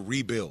part of a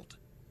rebuild.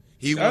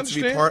 He wants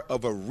to be part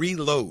of a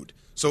reload.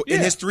 So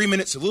in his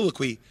 3-minute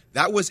soliloquy,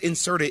 that was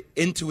inserted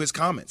into his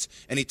comments.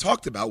 And he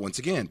talked about, once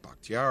again,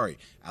 Bakhtiari,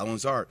 Alan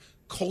Lazard,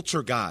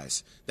 culture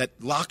guys, that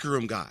locker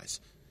room guys.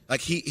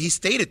 Like, he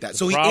stated that.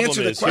 So he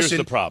answered the question. Here's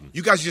the problem.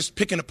 You guys are just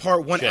picking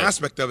apart one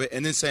aspect of it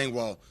and then saying,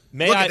 well,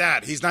 look at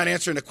that. He's not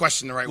answering the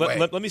question the right way.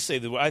 Let me say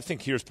that I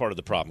think here's part of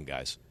the problem,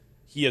 guys.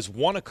 He has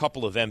won a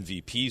couple of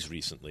MVPs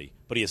recently,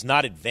 but he has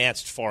not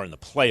advanced far in the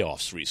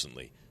playoffs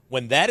recently.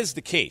 When that is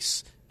the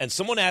case, and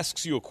someone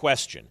asks you a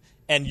question,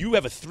 and you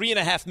have a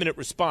 3.5-minute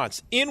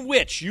response in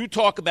which you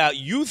talk about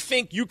you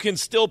think you can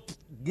still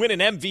win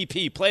an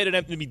MVP, play at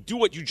an MVP, do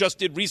what you just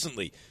did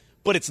recently,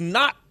 but it's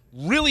not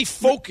really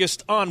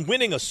focused on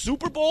winning a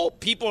Super Bowl,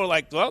 people are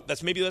like, well,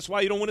 that's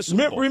why you don't win a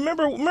Super Bowl.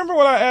 Remember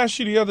what I asked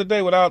you the other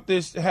day without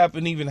this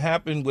happened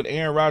with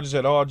Aaron Rodgers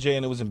at all, Jay,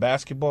 and it was in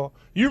basketball?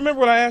 You remember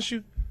what I asked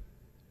you?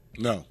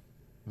 No.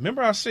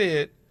 Remember I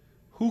said,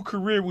 whose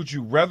career would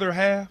you rather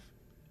have?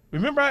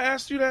 Remember I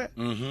asked you that?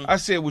 Mm-hmm. I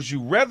said, would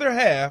you rather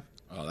have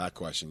Oh, that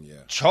question,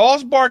 yeah.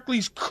 Charles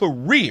Barkley's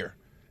career,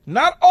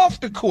 not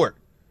off the court,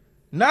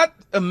 not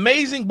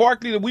amazing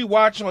Barkley that we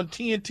watch on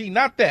TNT,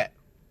 not that,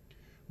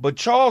 but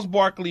Charles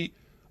Barkley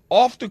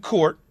off the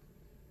court,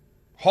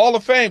 Hall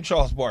of Fame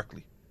Charles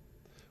Barkley,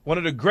 one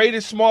of the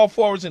greatest small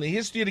forwards in the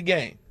history of the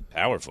game.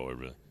 Power forward,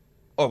 really.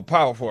 Oh,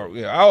 power forward.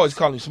 Yeah, I always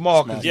call him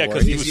small. Yeah,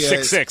 because he was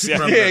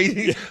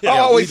 6'6". Yeah, I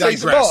always say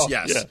small.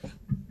 Yes.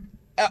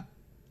 Yeah.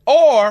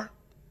 Or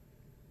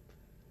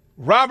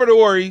Robert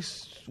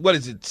Horry's,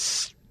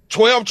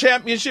 12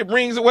 championship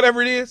rings or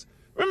whatever it is.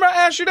 Remember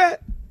I asked you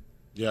that?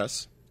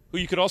 Yes. Who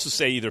you could also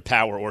say either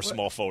power or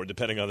small forward,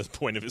 depending on the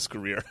point of his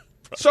career.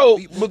 So,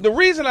 but the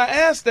reason I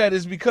asked that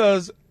is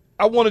because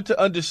I wanted to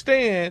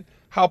understand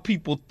how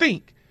people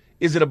think.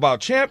 Is it about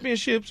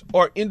championships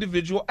or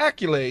individual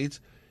accolades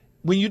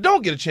when you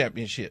don't get a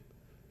championship?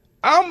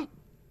 I'm a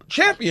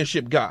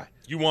championship guy.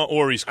 You want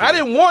Horry's career. I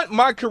didn't want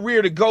my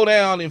career to go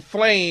down in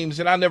flames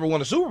and I never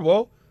won a Super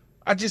Bowl.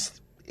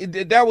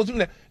 That was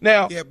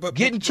now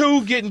getting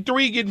 2, getting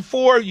 3, getting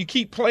 4. You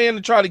keep playing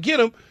to try to get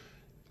them,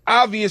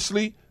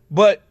 obviously.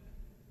 But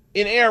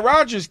in Aaron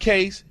Rodgers'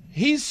 case,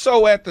 he's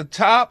so at the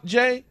top,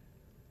 Jay.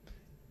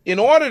 In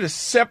order to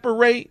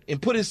separate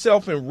and put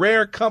himself in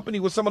rare company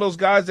with some of those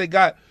guys that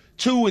got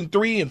 2 and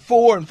 3 and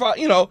 4 and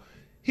 5,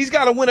 he's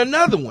got to win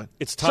another one.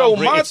 It's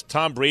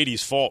Tom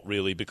Brady's fault,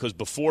 really, because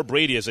before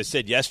Brady, as I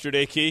said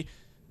yesterday, Key,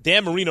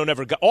 Dan Marino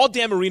never got – all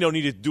Dan Marino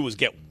needed to do was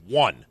get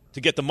 1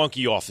 to get the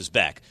monkey off his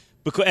back.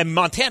 And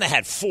Montana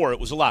had 4. It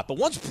was a lot. But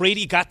once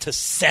Brady got to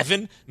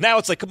 7, now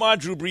it's like, come on,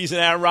 Drew Brees and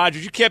Aaron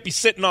Rodgers. You can't be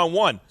sitting on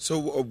 1. So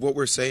what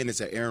we're saying is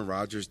that Aaron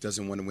Rodgers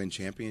doesn't want to win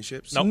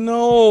championships?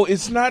 No,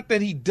 it's not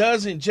that he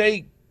doesn't,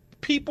 Jay.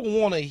 People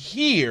want to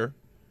hear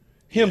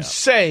him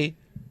say,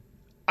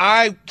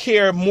 I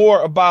care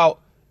more about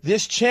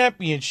this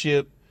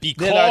championship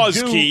than I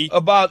do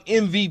about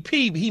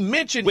MVP. He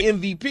mentioned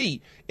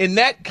MVP in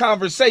that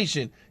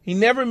conversation. He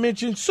never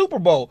mentioned Super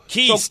Bowl.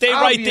 Key, stay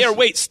right there.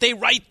 Wait, stay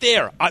right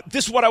there.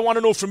 This is what I want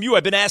to know from you.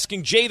 I've been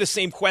asking Jay the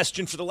same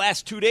question for the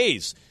last 2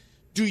 days.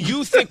 Do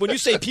you think, when you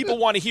say people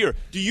want to hear,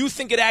 do you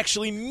think it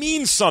actually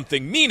means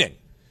something? Meaning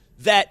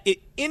that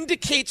it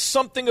indicates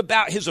something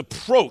about his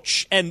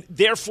approach and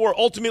therefore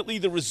ultimately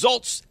the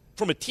results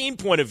from a team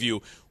point of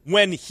view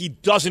when he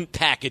doesn't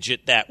package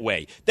it that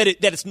way. That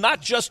it's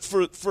not just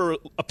for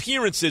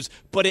appearances,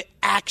 but it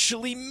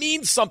actually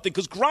means something.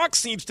 Because Gronk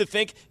seems to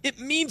think it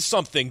means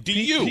something. Do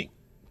you?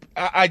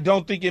 I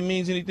don't think it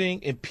means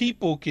anything. And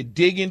people could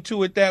dig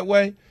into it that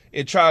way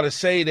and try to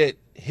say that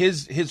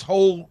his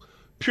whole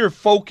pure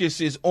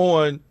focus is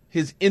on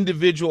his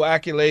individual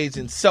accolades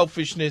and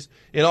selfishness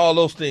and all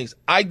those things.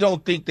 I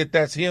don't think that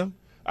that's him.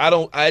 I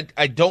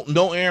don't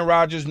know Aaron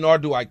Rodgers, nor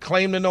do I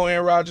claim to know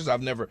Aaron Rodgers.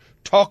 I've never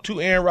talked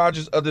to Aaron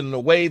Rodgers other than a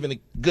wave and a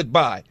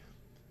goodbye.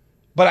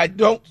 But I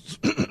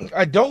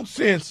don't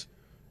sense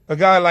a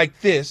guy like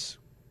this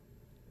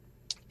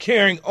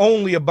caring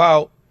only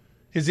about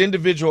his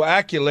individual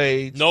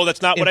accolades. No,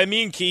 that's not what I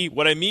mean, Key.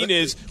 What I mean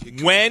is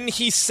when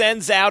he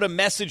sends out a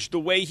message the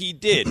way he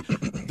did,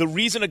 the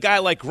reason a guy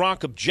like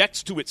Gronk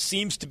objects to it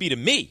seems to be to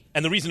me,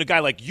 and the reason a guy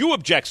like you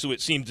objects to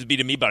it seems to be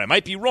to me, but I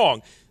might be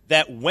wrong,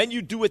 that when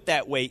you do it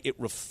that way, it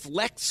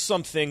reflects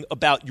something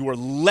about your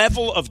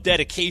level of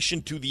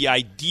dedication to the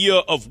idea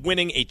of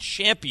winning a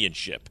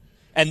championship.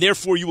 And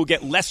therefore, you will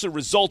get lesser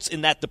results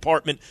in that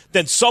department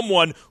than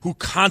someone who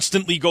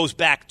constantly goes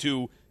back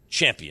to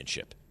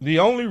championship. The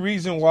only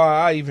reason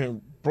why I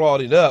even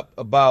brought it up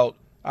about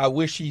I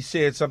wish he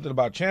said something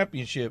about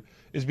championship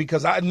is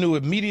because I knew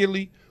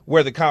immediately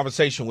where the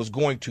conversation was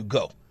going to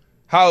go,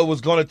 how it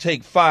was going to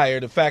take fire,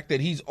 the fact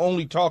that he's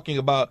only talking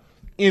about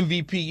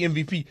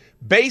MVP,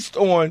 based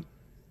on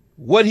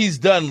what he's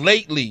done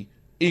lately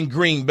in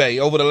Green Bay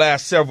over the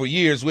last several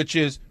years, which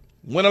is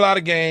win a lot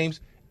of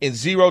games and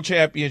 0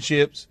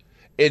 championships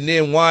and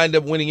then wind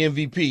up winning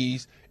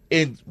MVPs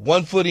and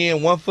 1 foot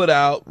in, 1 foot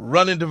out,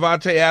 running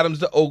Devontae Adams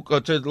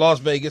to Las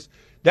Vegas.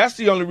 That's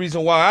the only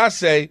reason why I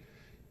say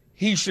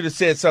he should have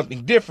said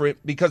something different,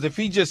 because if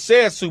he just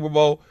says Super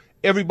Bowl,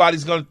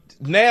 everybody's going to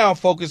now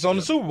focus on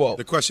the Super Bowl.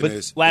 The question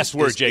is, last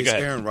word, Jay, is go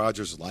ahead. Aaron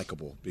Rodgers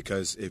likable?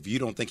 Because if you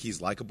don't think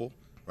he's likable,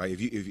 right,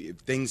 if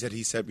things that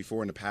he said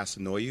before in the past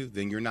annoy you,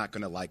 then you're not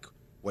going to like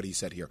what he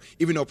said here.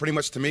 Even though pretty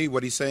much to me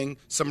what he's saying,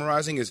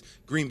 summarizing, is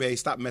Green Bay,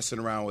 stop messing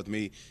around with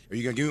me. Are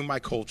you going to give me my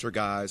culture,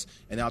 guys,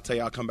 and I'll tell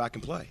you I'll come back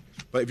and play.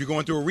 But if you're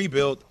going through a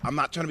rebuild, I'm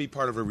not trying to be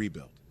part of a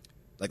rebuild.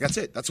 Like, that's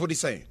it. That's what he's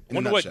saying. I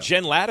wonder what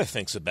Jen Latta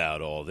thinks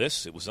about all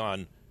this. It was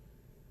on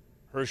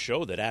her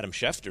show that Adam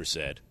Schefter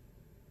said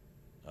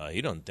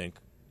he doesn't think,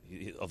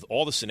 of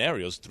all the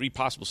scenarios, 3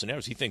 possible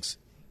scenarios, he thinks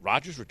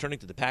Rodgers returning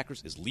to the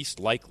Packers is least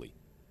likely.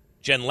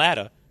 Jen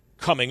Latta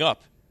coming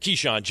up.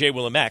 Keyshawn, J.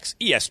 Will and Max,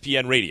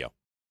 ESPN Radio.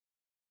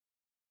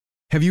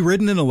 Have you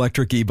ridden an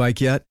electric e-bike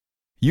yet?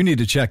 You need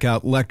to check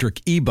out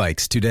Lectric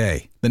E-Bikes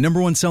today, the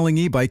 #1 selling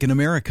e-bike in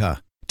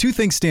America. 2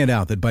 things stand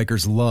out that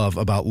bikers love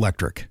about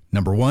Lectric.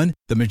 Number 1,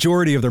 the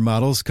majority of their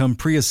models come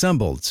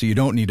pre-assembled, so you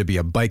don't need to be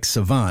a bike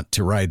savant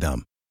to ride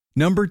them.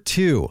 Number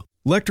 2,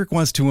 Lectric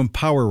wants to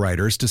empower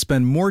riders to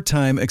spend more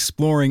time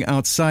exploring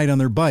outside on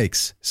their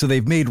bikes, so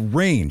they've made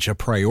range a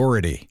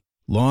priority.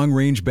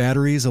 Long-range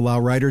batteries allow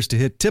riders to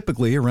hit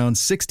typically around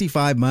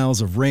 65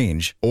 miles of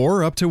range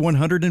or up to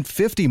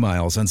 150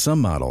 miles on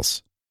some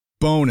models.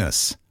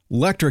 Bonus,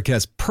 Lectric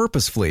has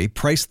purposefully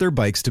priced their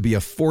bikes to be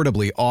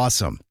affordably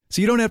awesome,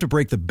 so you don't have to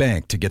break the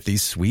bank to get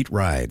these sweet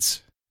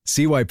rides.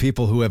 See why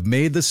people who have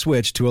made the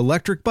switch to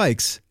electric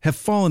bikes have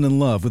fallen in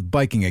love with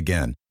biking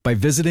again by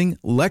visiting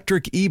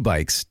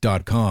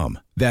lectricebikes.com.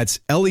 That's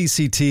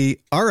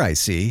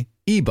LECTRIC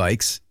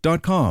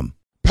ebikes.com.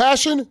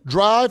 Passion,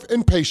 drive,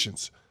 and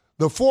patience.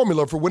 The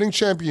formula for winning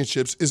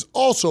championships is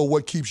also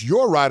what keeps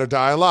your ride or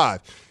die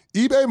alive.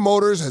 eBay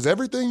Motors has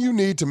everything you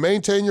need to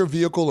maintain your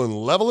vehicle and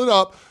level it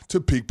up to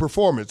peak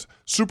performance.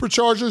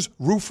 Superchargers,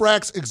 roof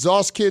racks,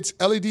 exhaust kits,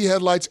 LED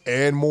headlights,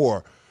 and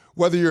more.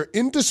 Whether you're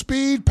into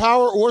speed,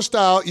 power, or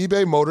style,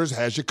 eBay Motors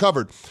has you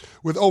covered.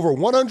 With over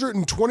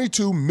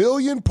 122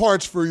 million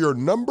parts for your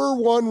number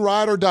one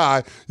ride or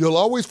die, you'll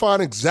always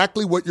find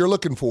exactly what you're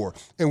looking for.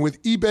 And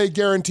with eBay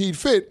Guaranteed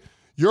Fit,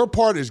 your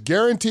part is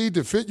guaranteed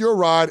to fit your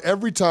ride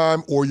every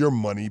time or your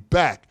money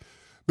back.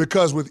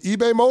 Because with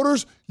eBay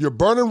Motors, you're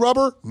burning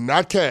rubber,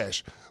 not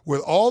cash.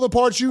 With all the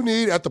parts you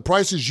need at the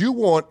prices you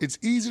want, it's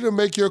easy to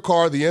make your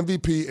car the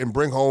MVP and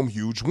bring home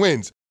huge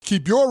wins.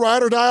 Keep your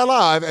ride or die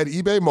alive at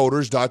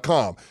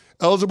ebaymotors.com.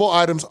 Eligible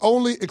items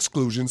only.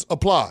 Exclusions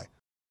apply.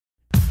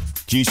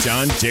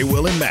 Keyshawn, J.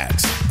 Will, and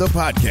Max, the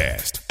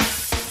podcast.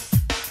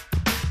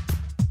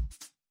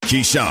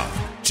 Keyshawn,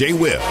 J.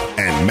 Will,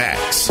 and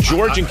Max.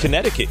 George in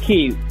Connecticut.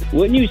 Key,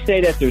 wouldn't you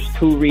say that there's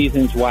two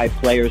reasons why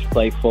players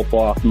play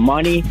football?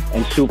 Money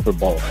and Super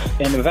Bowls.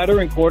 And a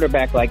veteran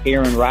quarterback like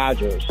Aaron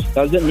Rodgers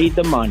doesn't need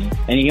the money,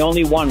 and he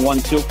only won one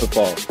Super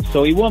Bowl.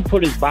 So he won't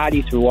put his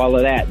body through all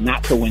of that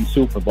not to win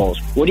Super Bowls.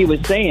 What he was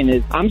saying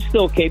is, I'm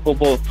still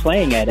capable of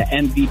playing at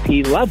an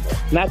MVP level.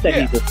 Not that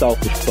he's a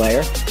selfish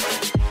player.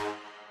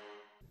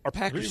 Are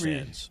Packers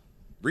fans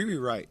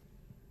right.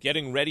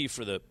 getting ready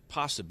for the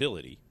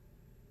possibility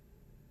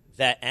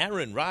that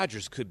Aaron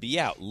Rodgers could be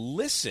out?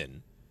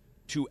 Listen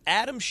to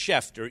Adam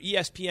Schefter,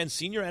 ESPN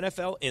senior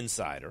NFL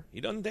insider. He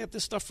doesn't get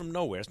this stuff from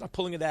nowhere. It's not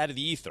pulling it out of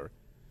the ether.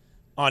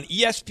 On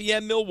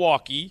ESPN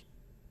Milwaukee,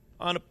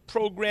 on a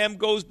program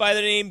goes by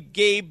the name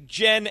Gabe,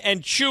 Jen,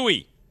 and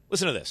Chewy.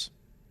 Listen to this.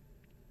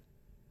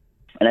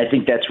 And I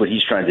think that's what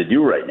he's trying to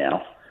do right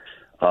now,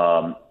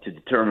 to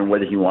determine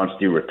whether he wants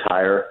to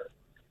retire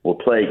or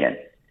play again.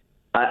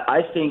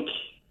 I think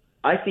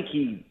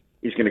he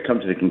is going to come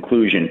to the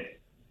conclusion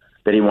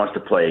that he wants to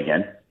play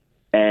again.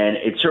 And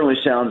it certainly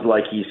sounds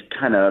like he's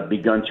kind of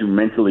begun to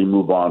mentally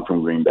move on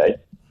from Green Bay.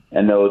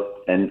 And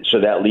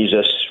so that leaves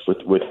us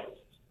with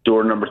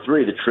door number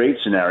 3, the trade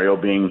scenario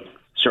being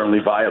certainly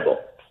viable.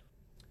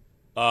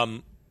 I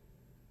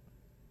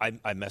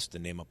messed the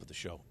name up of the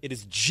show. It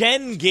is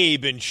Jen,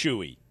 Gabe, and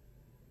Chewy.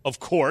 Of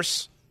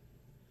course.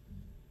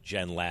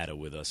 Jen Latta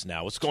with us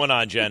now. What's going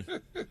on, Jen?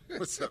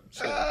 What's up,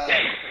 Jen?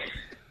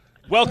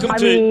 Welcome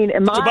to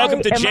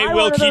J.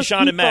 Will,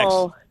 Keyshawn, and Max.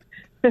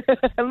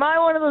 Am I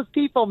one of those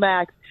people,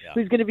 Max,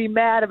 who's going to be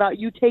mad about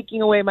you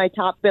taking away my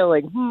top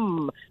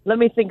billing? Let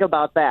me think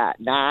about that.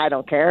 Nah, I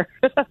don't care.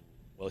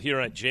 Well, here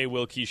at J.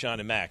 Will, Keyshawn,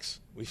 and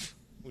Max, we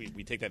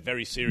take that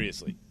very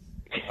seriously.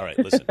 All right,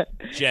 listen,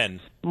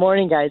 Jen.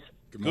 Morning, guys.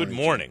 Good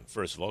morning.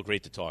 First of all,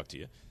 great to talk to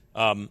you.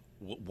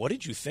 What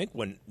did you think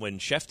when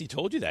Shefty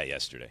told you that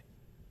yesterday?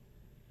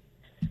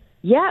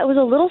 Yeah, it was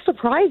a little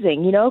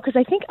surprising, because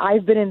I think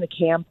I've been in the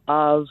camp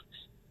of,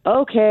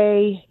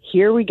 okay,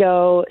 here we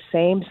go,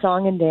 same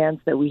song and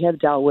dance that we have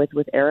dealt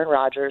with Aaron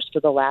Rodgers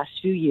for the last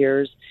few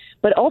years.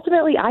 But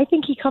ultimately, I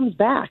think he comes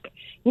back.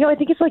 I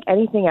think it's like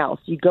anything else.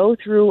 You go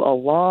through a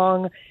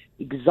long,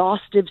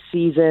 exhaustive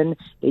season.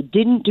 They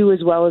didn't do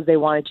as well as they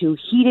wanted to.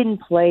 He didn't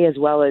play as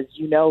well as,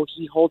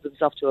 he holds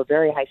himself to a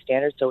very high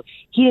standard, so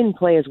he didn't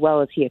play as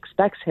well as he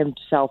expects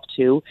himself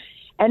to.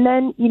 And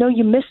then,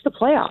 you miss the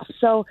playoffs.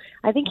 So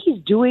I think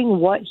he's doing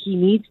what he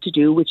needs to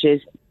do, which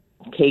is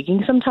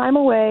taking some time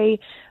away,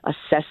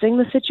 assessing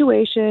the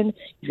situation.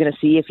 He's going to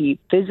see if he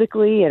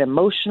physically and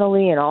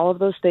emotionally and all of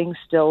those things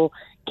still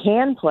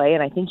can play,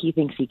 and I think he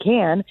thinks he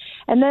can.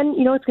 And then,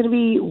 it's going to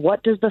be,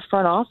 what does the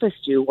front office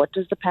do? What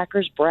does the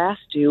Packers brass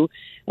do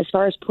as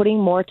far as putting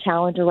more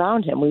talent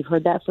around him? We've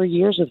heard that for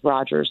years with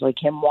Rodgers,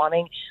 like him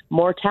wanting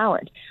more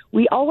talent.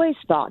 We always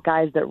thought,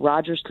 guys, that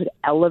Rodgers could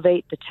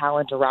elevate the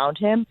talent around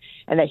him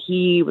and that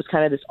he was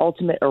kind of this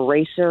ultimate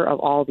eraser of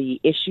all the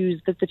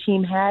issues that the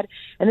team had.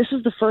 And this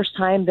was the first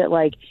time that,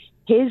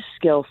 his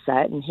skill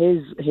set and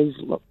his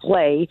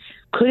play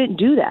couldn't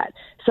do that.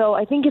 So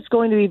I think it's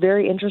going to be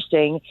very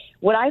interesting.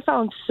 What I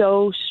found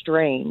so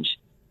strange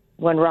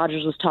when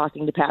Rodgers was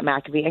talking to Pat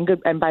McAfee,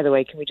 and by the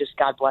way, can we just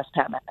God bless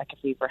Pat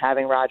McAfee for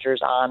having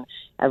Rodgers on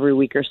every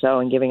week or so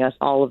and giving us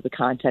all of the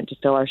content to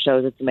fill our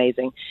shows. It's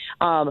amazing.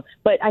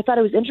 But I thought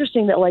it was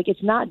interesting that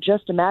it's not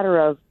just a matter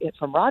of,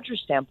 from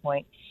Rodgers'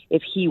 standpoint,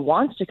 if he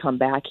wants to come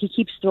back, he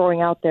keeps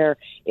throwing out there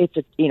it's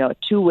a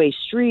two-way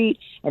street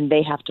and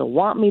they have to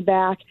want me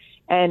back.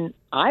 And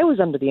I was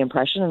under the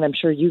impression, and I'm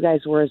sure you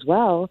guys were as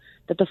well,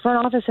 that the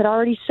front office had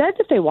already said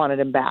that they wanted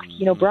him back.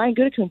 You know, Brian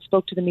Gutekunst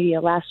spoke to the media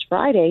last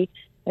Friday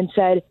and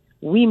said,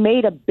 we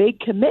made a big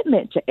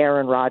commitment to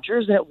Aaron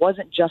Rodgers, and it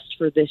wasn't just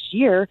for this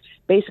year,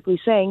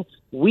 basically saying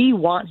we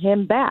want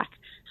him back.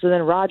 So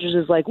then Rodgers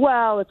is like,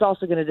 well, it's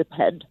also going to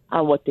depend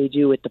on what they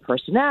do with the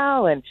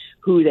personnel and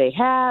who they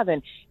have.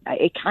 And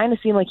it kind of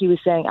seemed like he was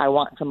saying, I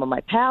want some of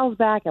my pals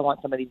back. I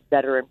want some of these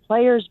veteran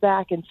players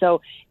back. And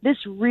so this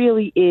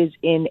really is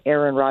in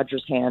Aaron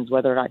Rodgers' hands,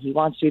 whether or not he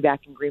wants to be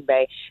back in Green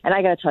Bay. And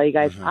I got to tell you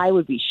guys, I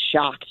would be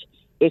shocked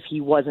if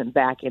he wasn't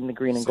back in the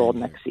green and gold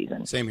next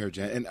season. Same here,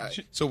 Jen. And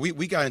so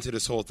we got into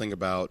this whole thing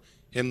about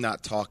him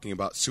not talking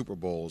about Super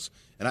Bowls.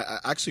 And I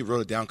actually wrote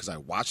it down because I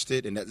watched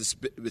it, and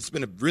it's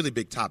been a really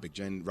big topic,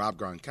 Jen. Rob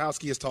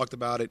Gronkowski has talked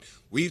about it.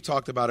 We've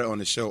talked about it on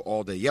the show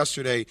all day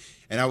yesterday.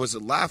 And I was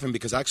laughing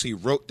because I actually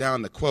wrote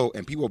down the quote,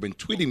 and people have been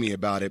tweeting me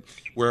about it,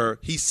 where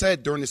he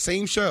said during the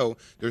same show,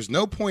 there's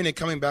no point in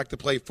coming back to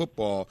play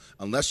football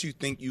unless you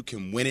think you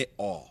can win it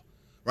all.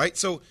 Right?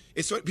 So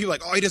it's people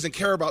like, oh, he doesn't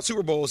care about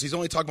Super Bowls. He's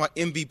only talking about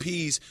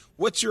MVPs.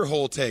 What's your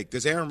whole take?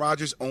 Does Aaron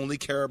Rodgers only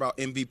care about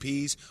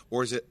MVPs,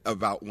 or is it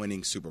about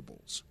winning Super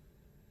Bowls?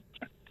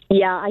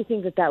 Yeah, I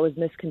think that was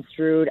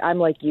misconstrued. I'm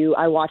like you.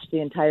 I watched the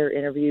entire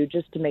interview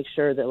just to make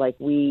sure that like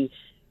we're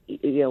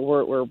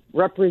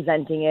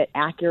representing it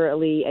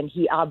accurately, and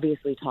he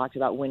obviously talked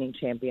about winning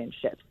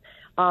championships.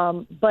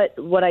 But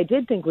what I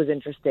did think was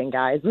interesting,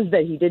 guys, was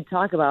that he did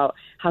talk about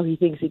how he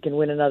thinks he can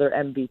win another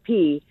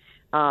MVP.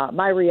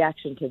 My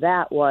reaction to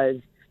that was,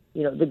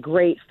 you know, the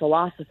great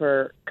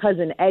philosopher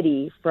Cousin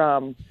Eddie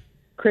from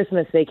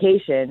Christmas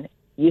Vacation.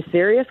 You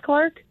serious,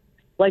 Clark?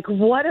 Like,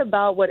 what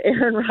about what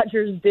Aaron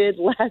Rodgers did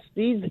last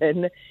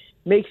season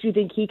makes you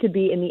think he could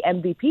be in the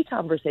MVP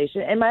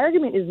conversation? And my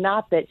argument is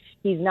not that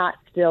he's not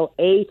still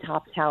a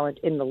top talent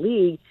in the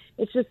league.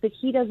 It's just that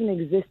he doesn't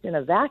exist in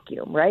a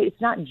vacuum, right? It's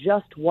not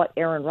just what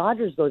Aaron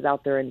Rodgers goes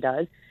out there and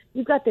does.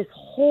 You've got this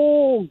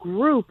whole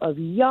group of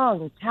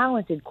young,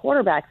 talented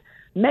quarterbacks,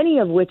 many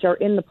of which are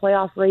in the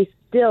playoff race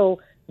still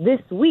this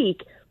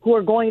week, who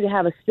are going to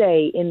have a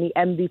say in the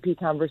MVP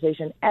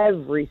conversation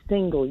every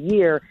single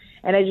year.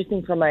 And I just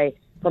think from a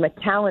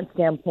talent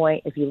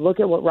standpoint, if you look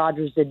at what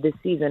Rodgers did this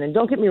season, and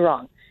don't get me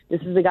wrong,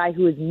 this is a guy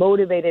who is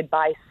motivated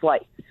by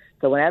slights.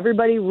 So when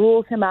everybody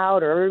rules him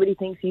out or everybody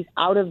thinks he's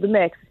out of the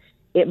mix,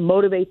 it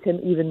motivates him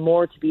even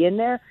more to be in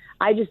there.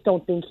 I just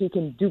don't think he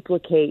can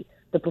duplicate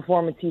the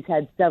performance he's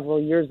had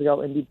several years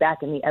ago and be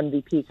back in the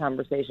MVP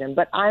conversation.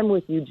 But I'm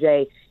with you,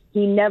 Jay.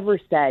 He never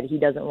said he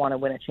doesn't want to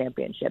win a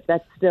championship.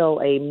 That's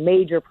still a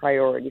major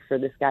priority for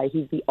this guy.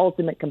 He's the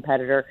ultimate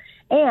competitor.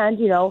 And,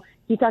 you know,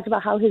 he talked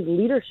about how his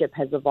leadership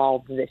has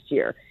evolved this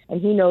year. And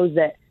he knows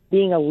that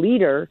being a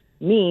leader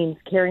means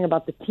caring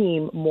about the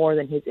team more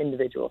than his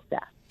individual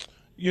staff.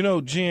 You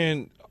know,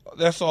 Jen,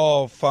 that's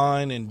all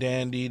fine and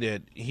dandy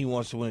that he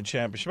wants to win a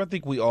championship. I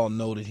think we all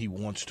know that he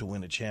wants to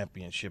win a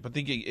championship. I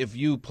think if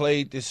you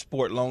played this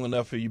sport long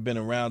enough or you've been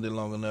around it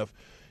long enough,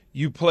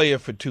 you play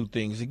it for two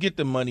things: to get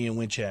the money and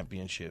win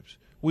championships.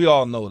 We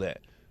all know that.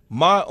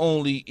 My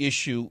only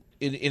issue,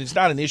 and it's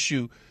not an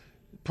issue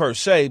per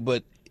se,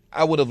 but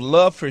I would have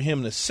loved for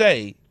him to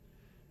say,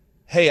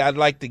 hey, I'd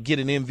like to get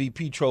an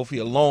MVP trophy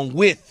along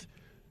with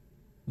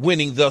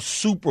winning the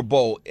Super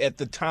Bowl at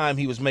the time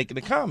he was making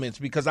the comments,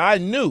 because I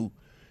knew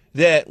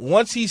that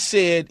once he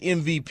said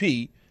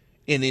MVP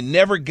and it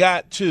never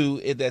got to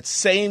in that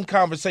same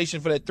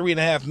conversation for that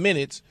 3.5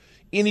 minutes,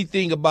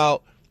 anything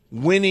about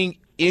winning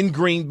in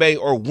Green Bay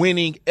or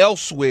winning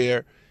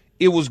elsewhere,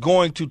 it was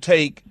going to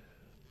take,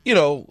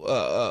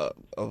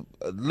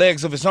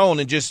 legs of its own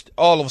and just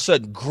all of a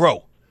sudden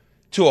grow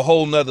to a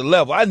whole nother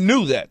level. I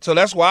knew that. So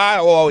that's why I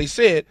always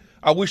said,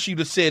 I wish you'd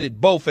have said it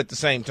both at the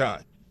same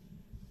time.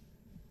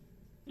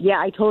 Yeah,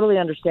 I totally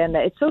understand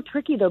that. It's so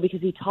tricky, though,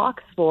 because he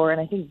talks for, and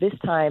I think this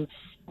time,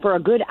 for a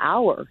good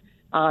hour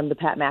on the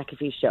Pat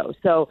McAfee show.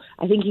 So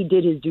I think he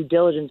did his due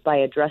diligence by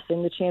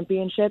addressing the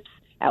championships.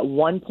 At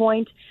one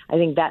point, I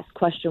think that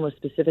question was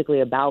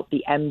specifically about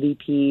the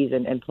MVPs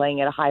and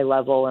playing at a high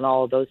level and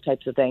all of those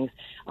types of things.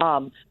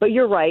 But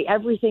you're right.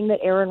 Everything that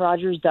Aaron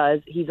Rodgers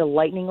does, he's a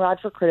lightning rod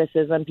for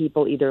criticism.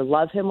 People either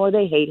love him or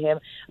they hate him.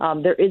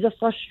 There is a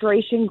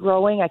frustration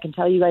growing. I can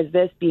tell you guys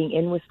this, being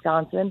in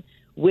Wisconsin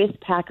with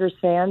Packers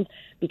fans,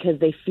 because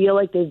they feel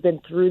like they've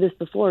been through this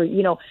before.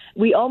 You know,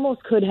 we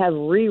almost could have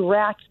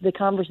re-racked the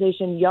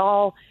conversation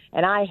y'all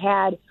and I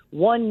had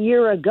 1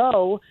 year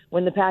ago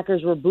when the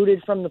Packers were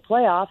booted from the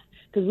playoffs,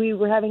 because we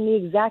were having the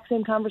exact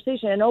same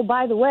conversation. And, oh,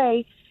 by the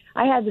way,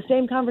 I had the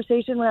same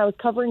conversation when I was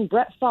covering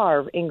Brett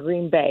Favre in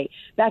Green Bay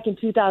back in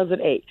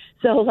 2008.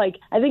 So,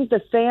 I think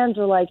the fans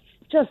are like,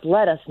 just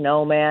let us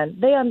know, man.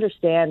 They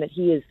understand that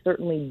he is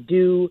certainly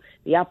due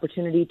the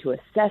opportunity to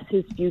assess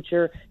his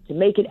future, to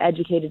make an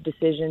educated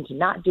decision, to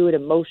not do it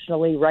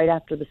emotionally right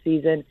after the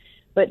season.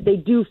 but they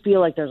do feel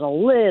like there's a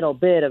little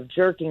bit of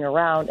jerking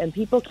around, and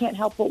people can't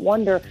help but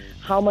wonder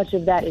how much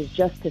of that is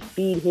just to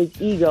feed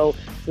his ego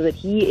so that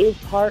he is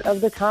part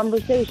of the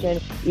conversation,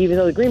 even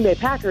though the Green Bay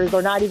Packers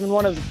are not even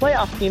one of the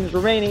playoff teams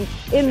remaining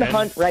in the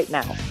hunt right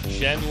now.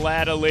 Jen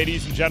Latta,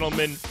 ladies and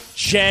gentlemen.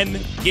 Jen,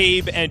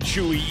 Gabe, and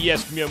Chewy,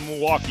 ESPN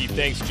Milwaukee.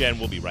 Thanks, Jen.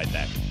 We'll be right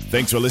back.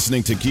 Thanks for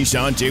listening to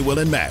Keyshawn, J. Will,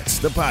 and Max,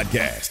 the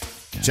podcast.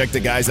 Check the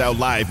guys out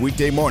live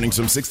weekday mornings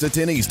from 6 to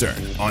 10 Eastern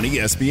on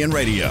ESPN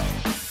Radio.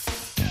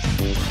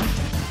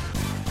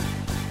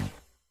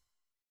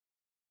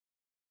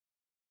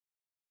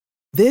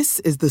 This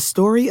is the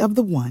story of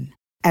the one.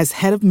 As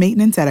head of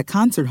maintenance at a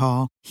concert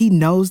hall, he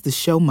knows the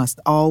show must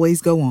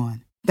always go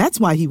on. That's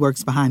why he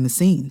works behind the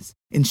scenes,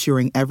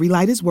 ensuring every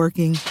light is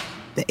working,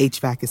 the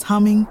HVAC is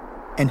humming,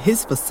 and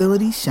his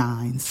facility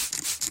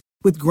shines.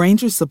 With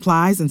Grainger's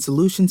supplies and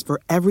solutions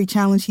for every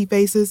challenge he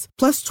faces,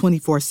 plus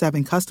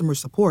 24/7 customer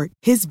support,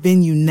 his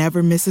venue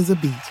never misses a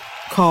beat.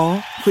 Call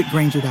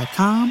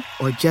quickgrainger.com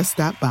or just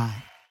stop by.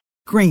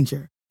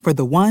 Grainger, for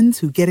the ones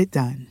who get it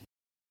done.